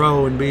 really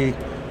grow and be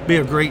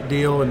a great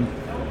deal and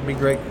be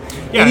great.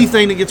 Yeah.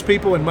 Anything that gets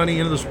people and money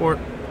into the sport,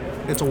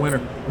 it's a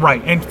winner.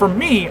 Right. And for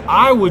me,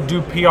 I would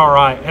do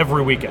PRI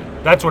every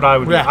weekend. That's what I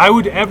would do. I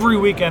would every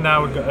weekend. I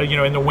would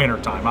in the winter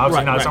time.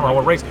 Obviously not summer I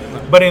would race,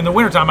 but in the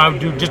winter time I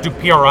would just do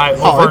PRI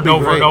over and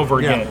over and over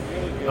again.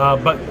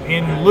 But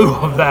in lieu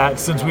of that,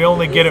 since we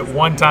only get it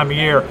one time a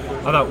year,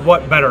 I thought,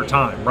 what better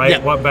time, right? Yeah,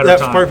 what better time?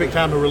 That's perfect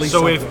time to release.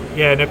 So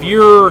if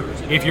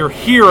you're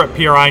here at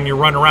PRI and you're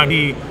running around,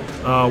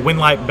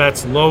 Winlight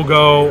Bets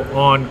logo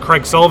on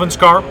Craig Sullivan's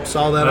car.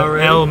 Saw that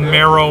already. El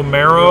Mero,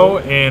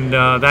 and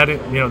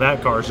that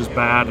car is just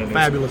bad and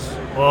fabulous.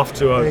 It's off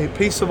to a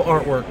piece of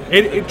artwork.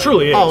 It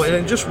truly is. Oh, and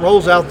it just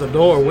rolls out the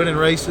door, winning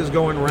races,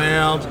 going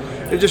rounds.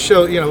 It just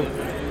shows,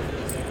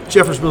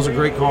 Jeffersonville's a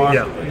great car,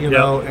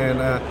 and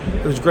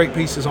there's great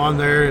pieces on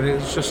there, and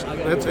it's just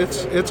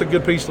it's a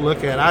good piece to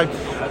look at.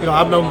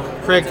 I've known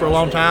Craig for a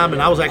long time,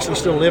 and I was actually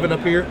still living up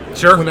here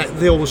when that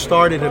deal was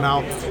started, and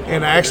I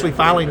actually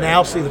finally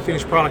now see the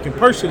finished product in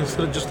person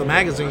instead of just the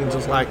magazines.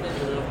 It's like,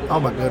 oh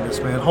my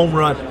goodness, man, home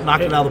run,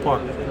 knocked it out of the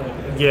park.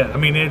 Yeah, I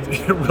mean,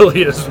 it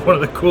really is one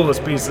of the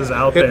coolest pieces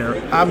out there.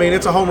 I mean,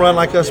 it's a home run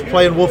like us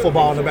playing wiffle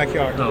ball in the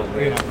backyard. Oh,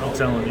 I'm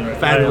telling you.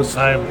 Fabulous.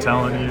 I am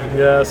telling you.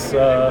 Yes.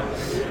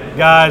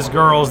 Guys,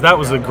 girls, that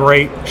was a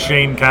great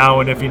Shane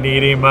Cowan. If you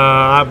need him,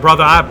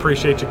 brother, I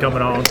appreciate you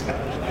coming on.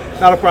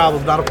 Not a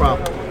problem.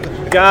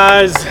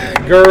 Guys,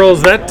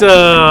 girls, that's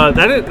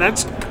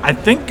I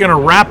think gonna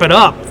wrap it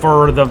up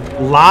for the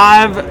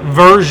live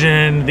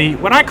version,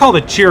 what I call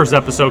the Cheers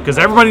episode, because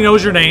everybody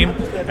knows your name,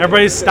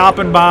 everybody's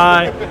stopping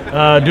by,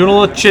 doing a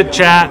little chit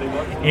chat,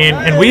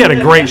 and we had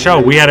a great show.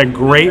 We had a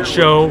great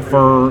show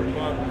for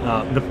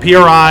the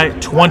PRI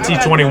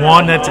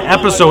 2021. That's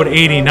episode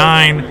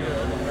 89.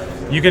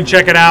 You can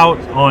check it out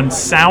on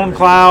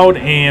SoundCloud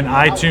and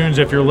iTunes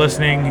if you're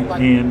listening.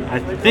 And I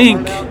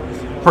think,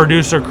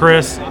 producer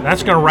Chris,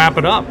 that's going to wrap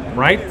it up,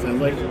 right?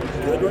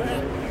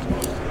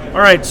 All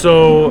right,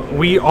 so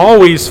we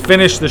always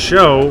finish the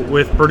show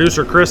with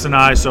producer Chris and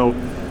I. So,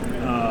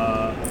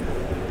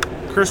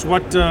 Chris,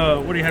 what do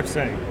you have to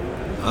say?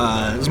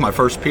 This is my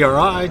first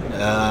PRI.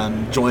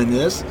 Enjoying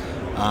this.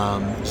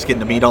 Just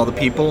getting to meet all the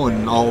people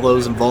and all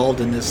those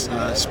involved in this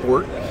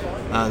sport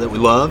that we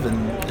love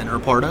and are a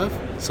part of.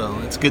 So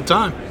it's a good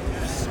time.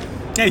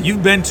 Yeah,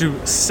 you've been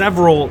to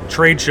several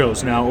trade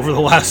shows now over the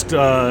last 2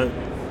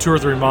 or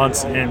 3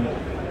 months, and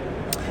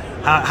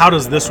how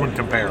does this one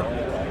compare?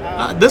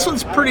 This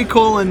one's pretty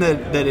cool in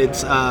that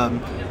it's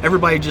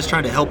everybody just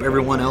trying to help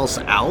everyone else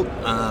out.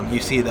 You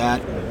see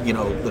that,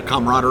 the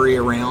camaraderie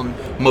around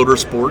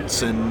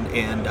motorsports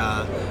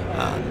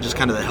and just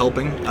kind of the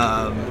helping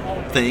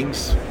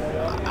things.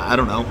 I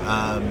don't know.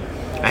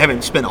 I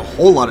haven't spent a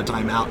whole lot of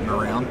time out and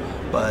around,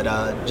 but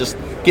just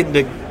getting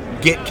to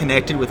get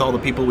connected with all the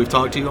people we've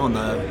talked to on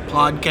the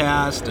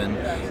podcast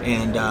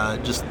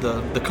and just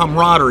the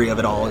camaraderie of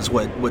it all is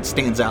what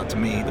stands out to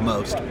me the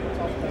most.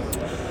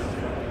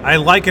 I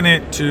liken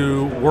it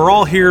to, we're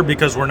all here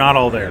because we're not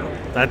all there.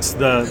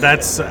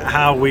 That's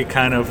how we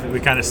kind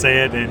of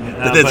say it, and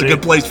that's a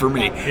good place for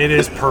me. It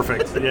is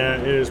perfect. Yeah,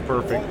 it is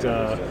perfect.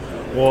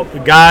 Well,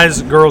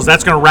 guys, girls,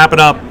 that's going to wrap it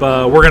up.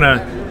 We're going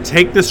to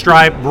take the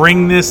stripe,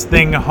 bring this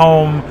thing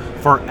home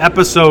for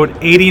episode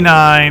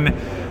 89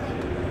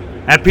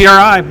 at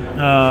PRI.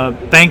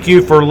 Thank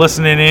you for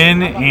listening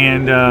in,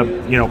 and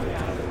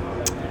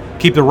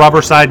keep the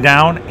rubber side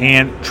down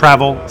and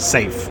travel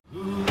safe.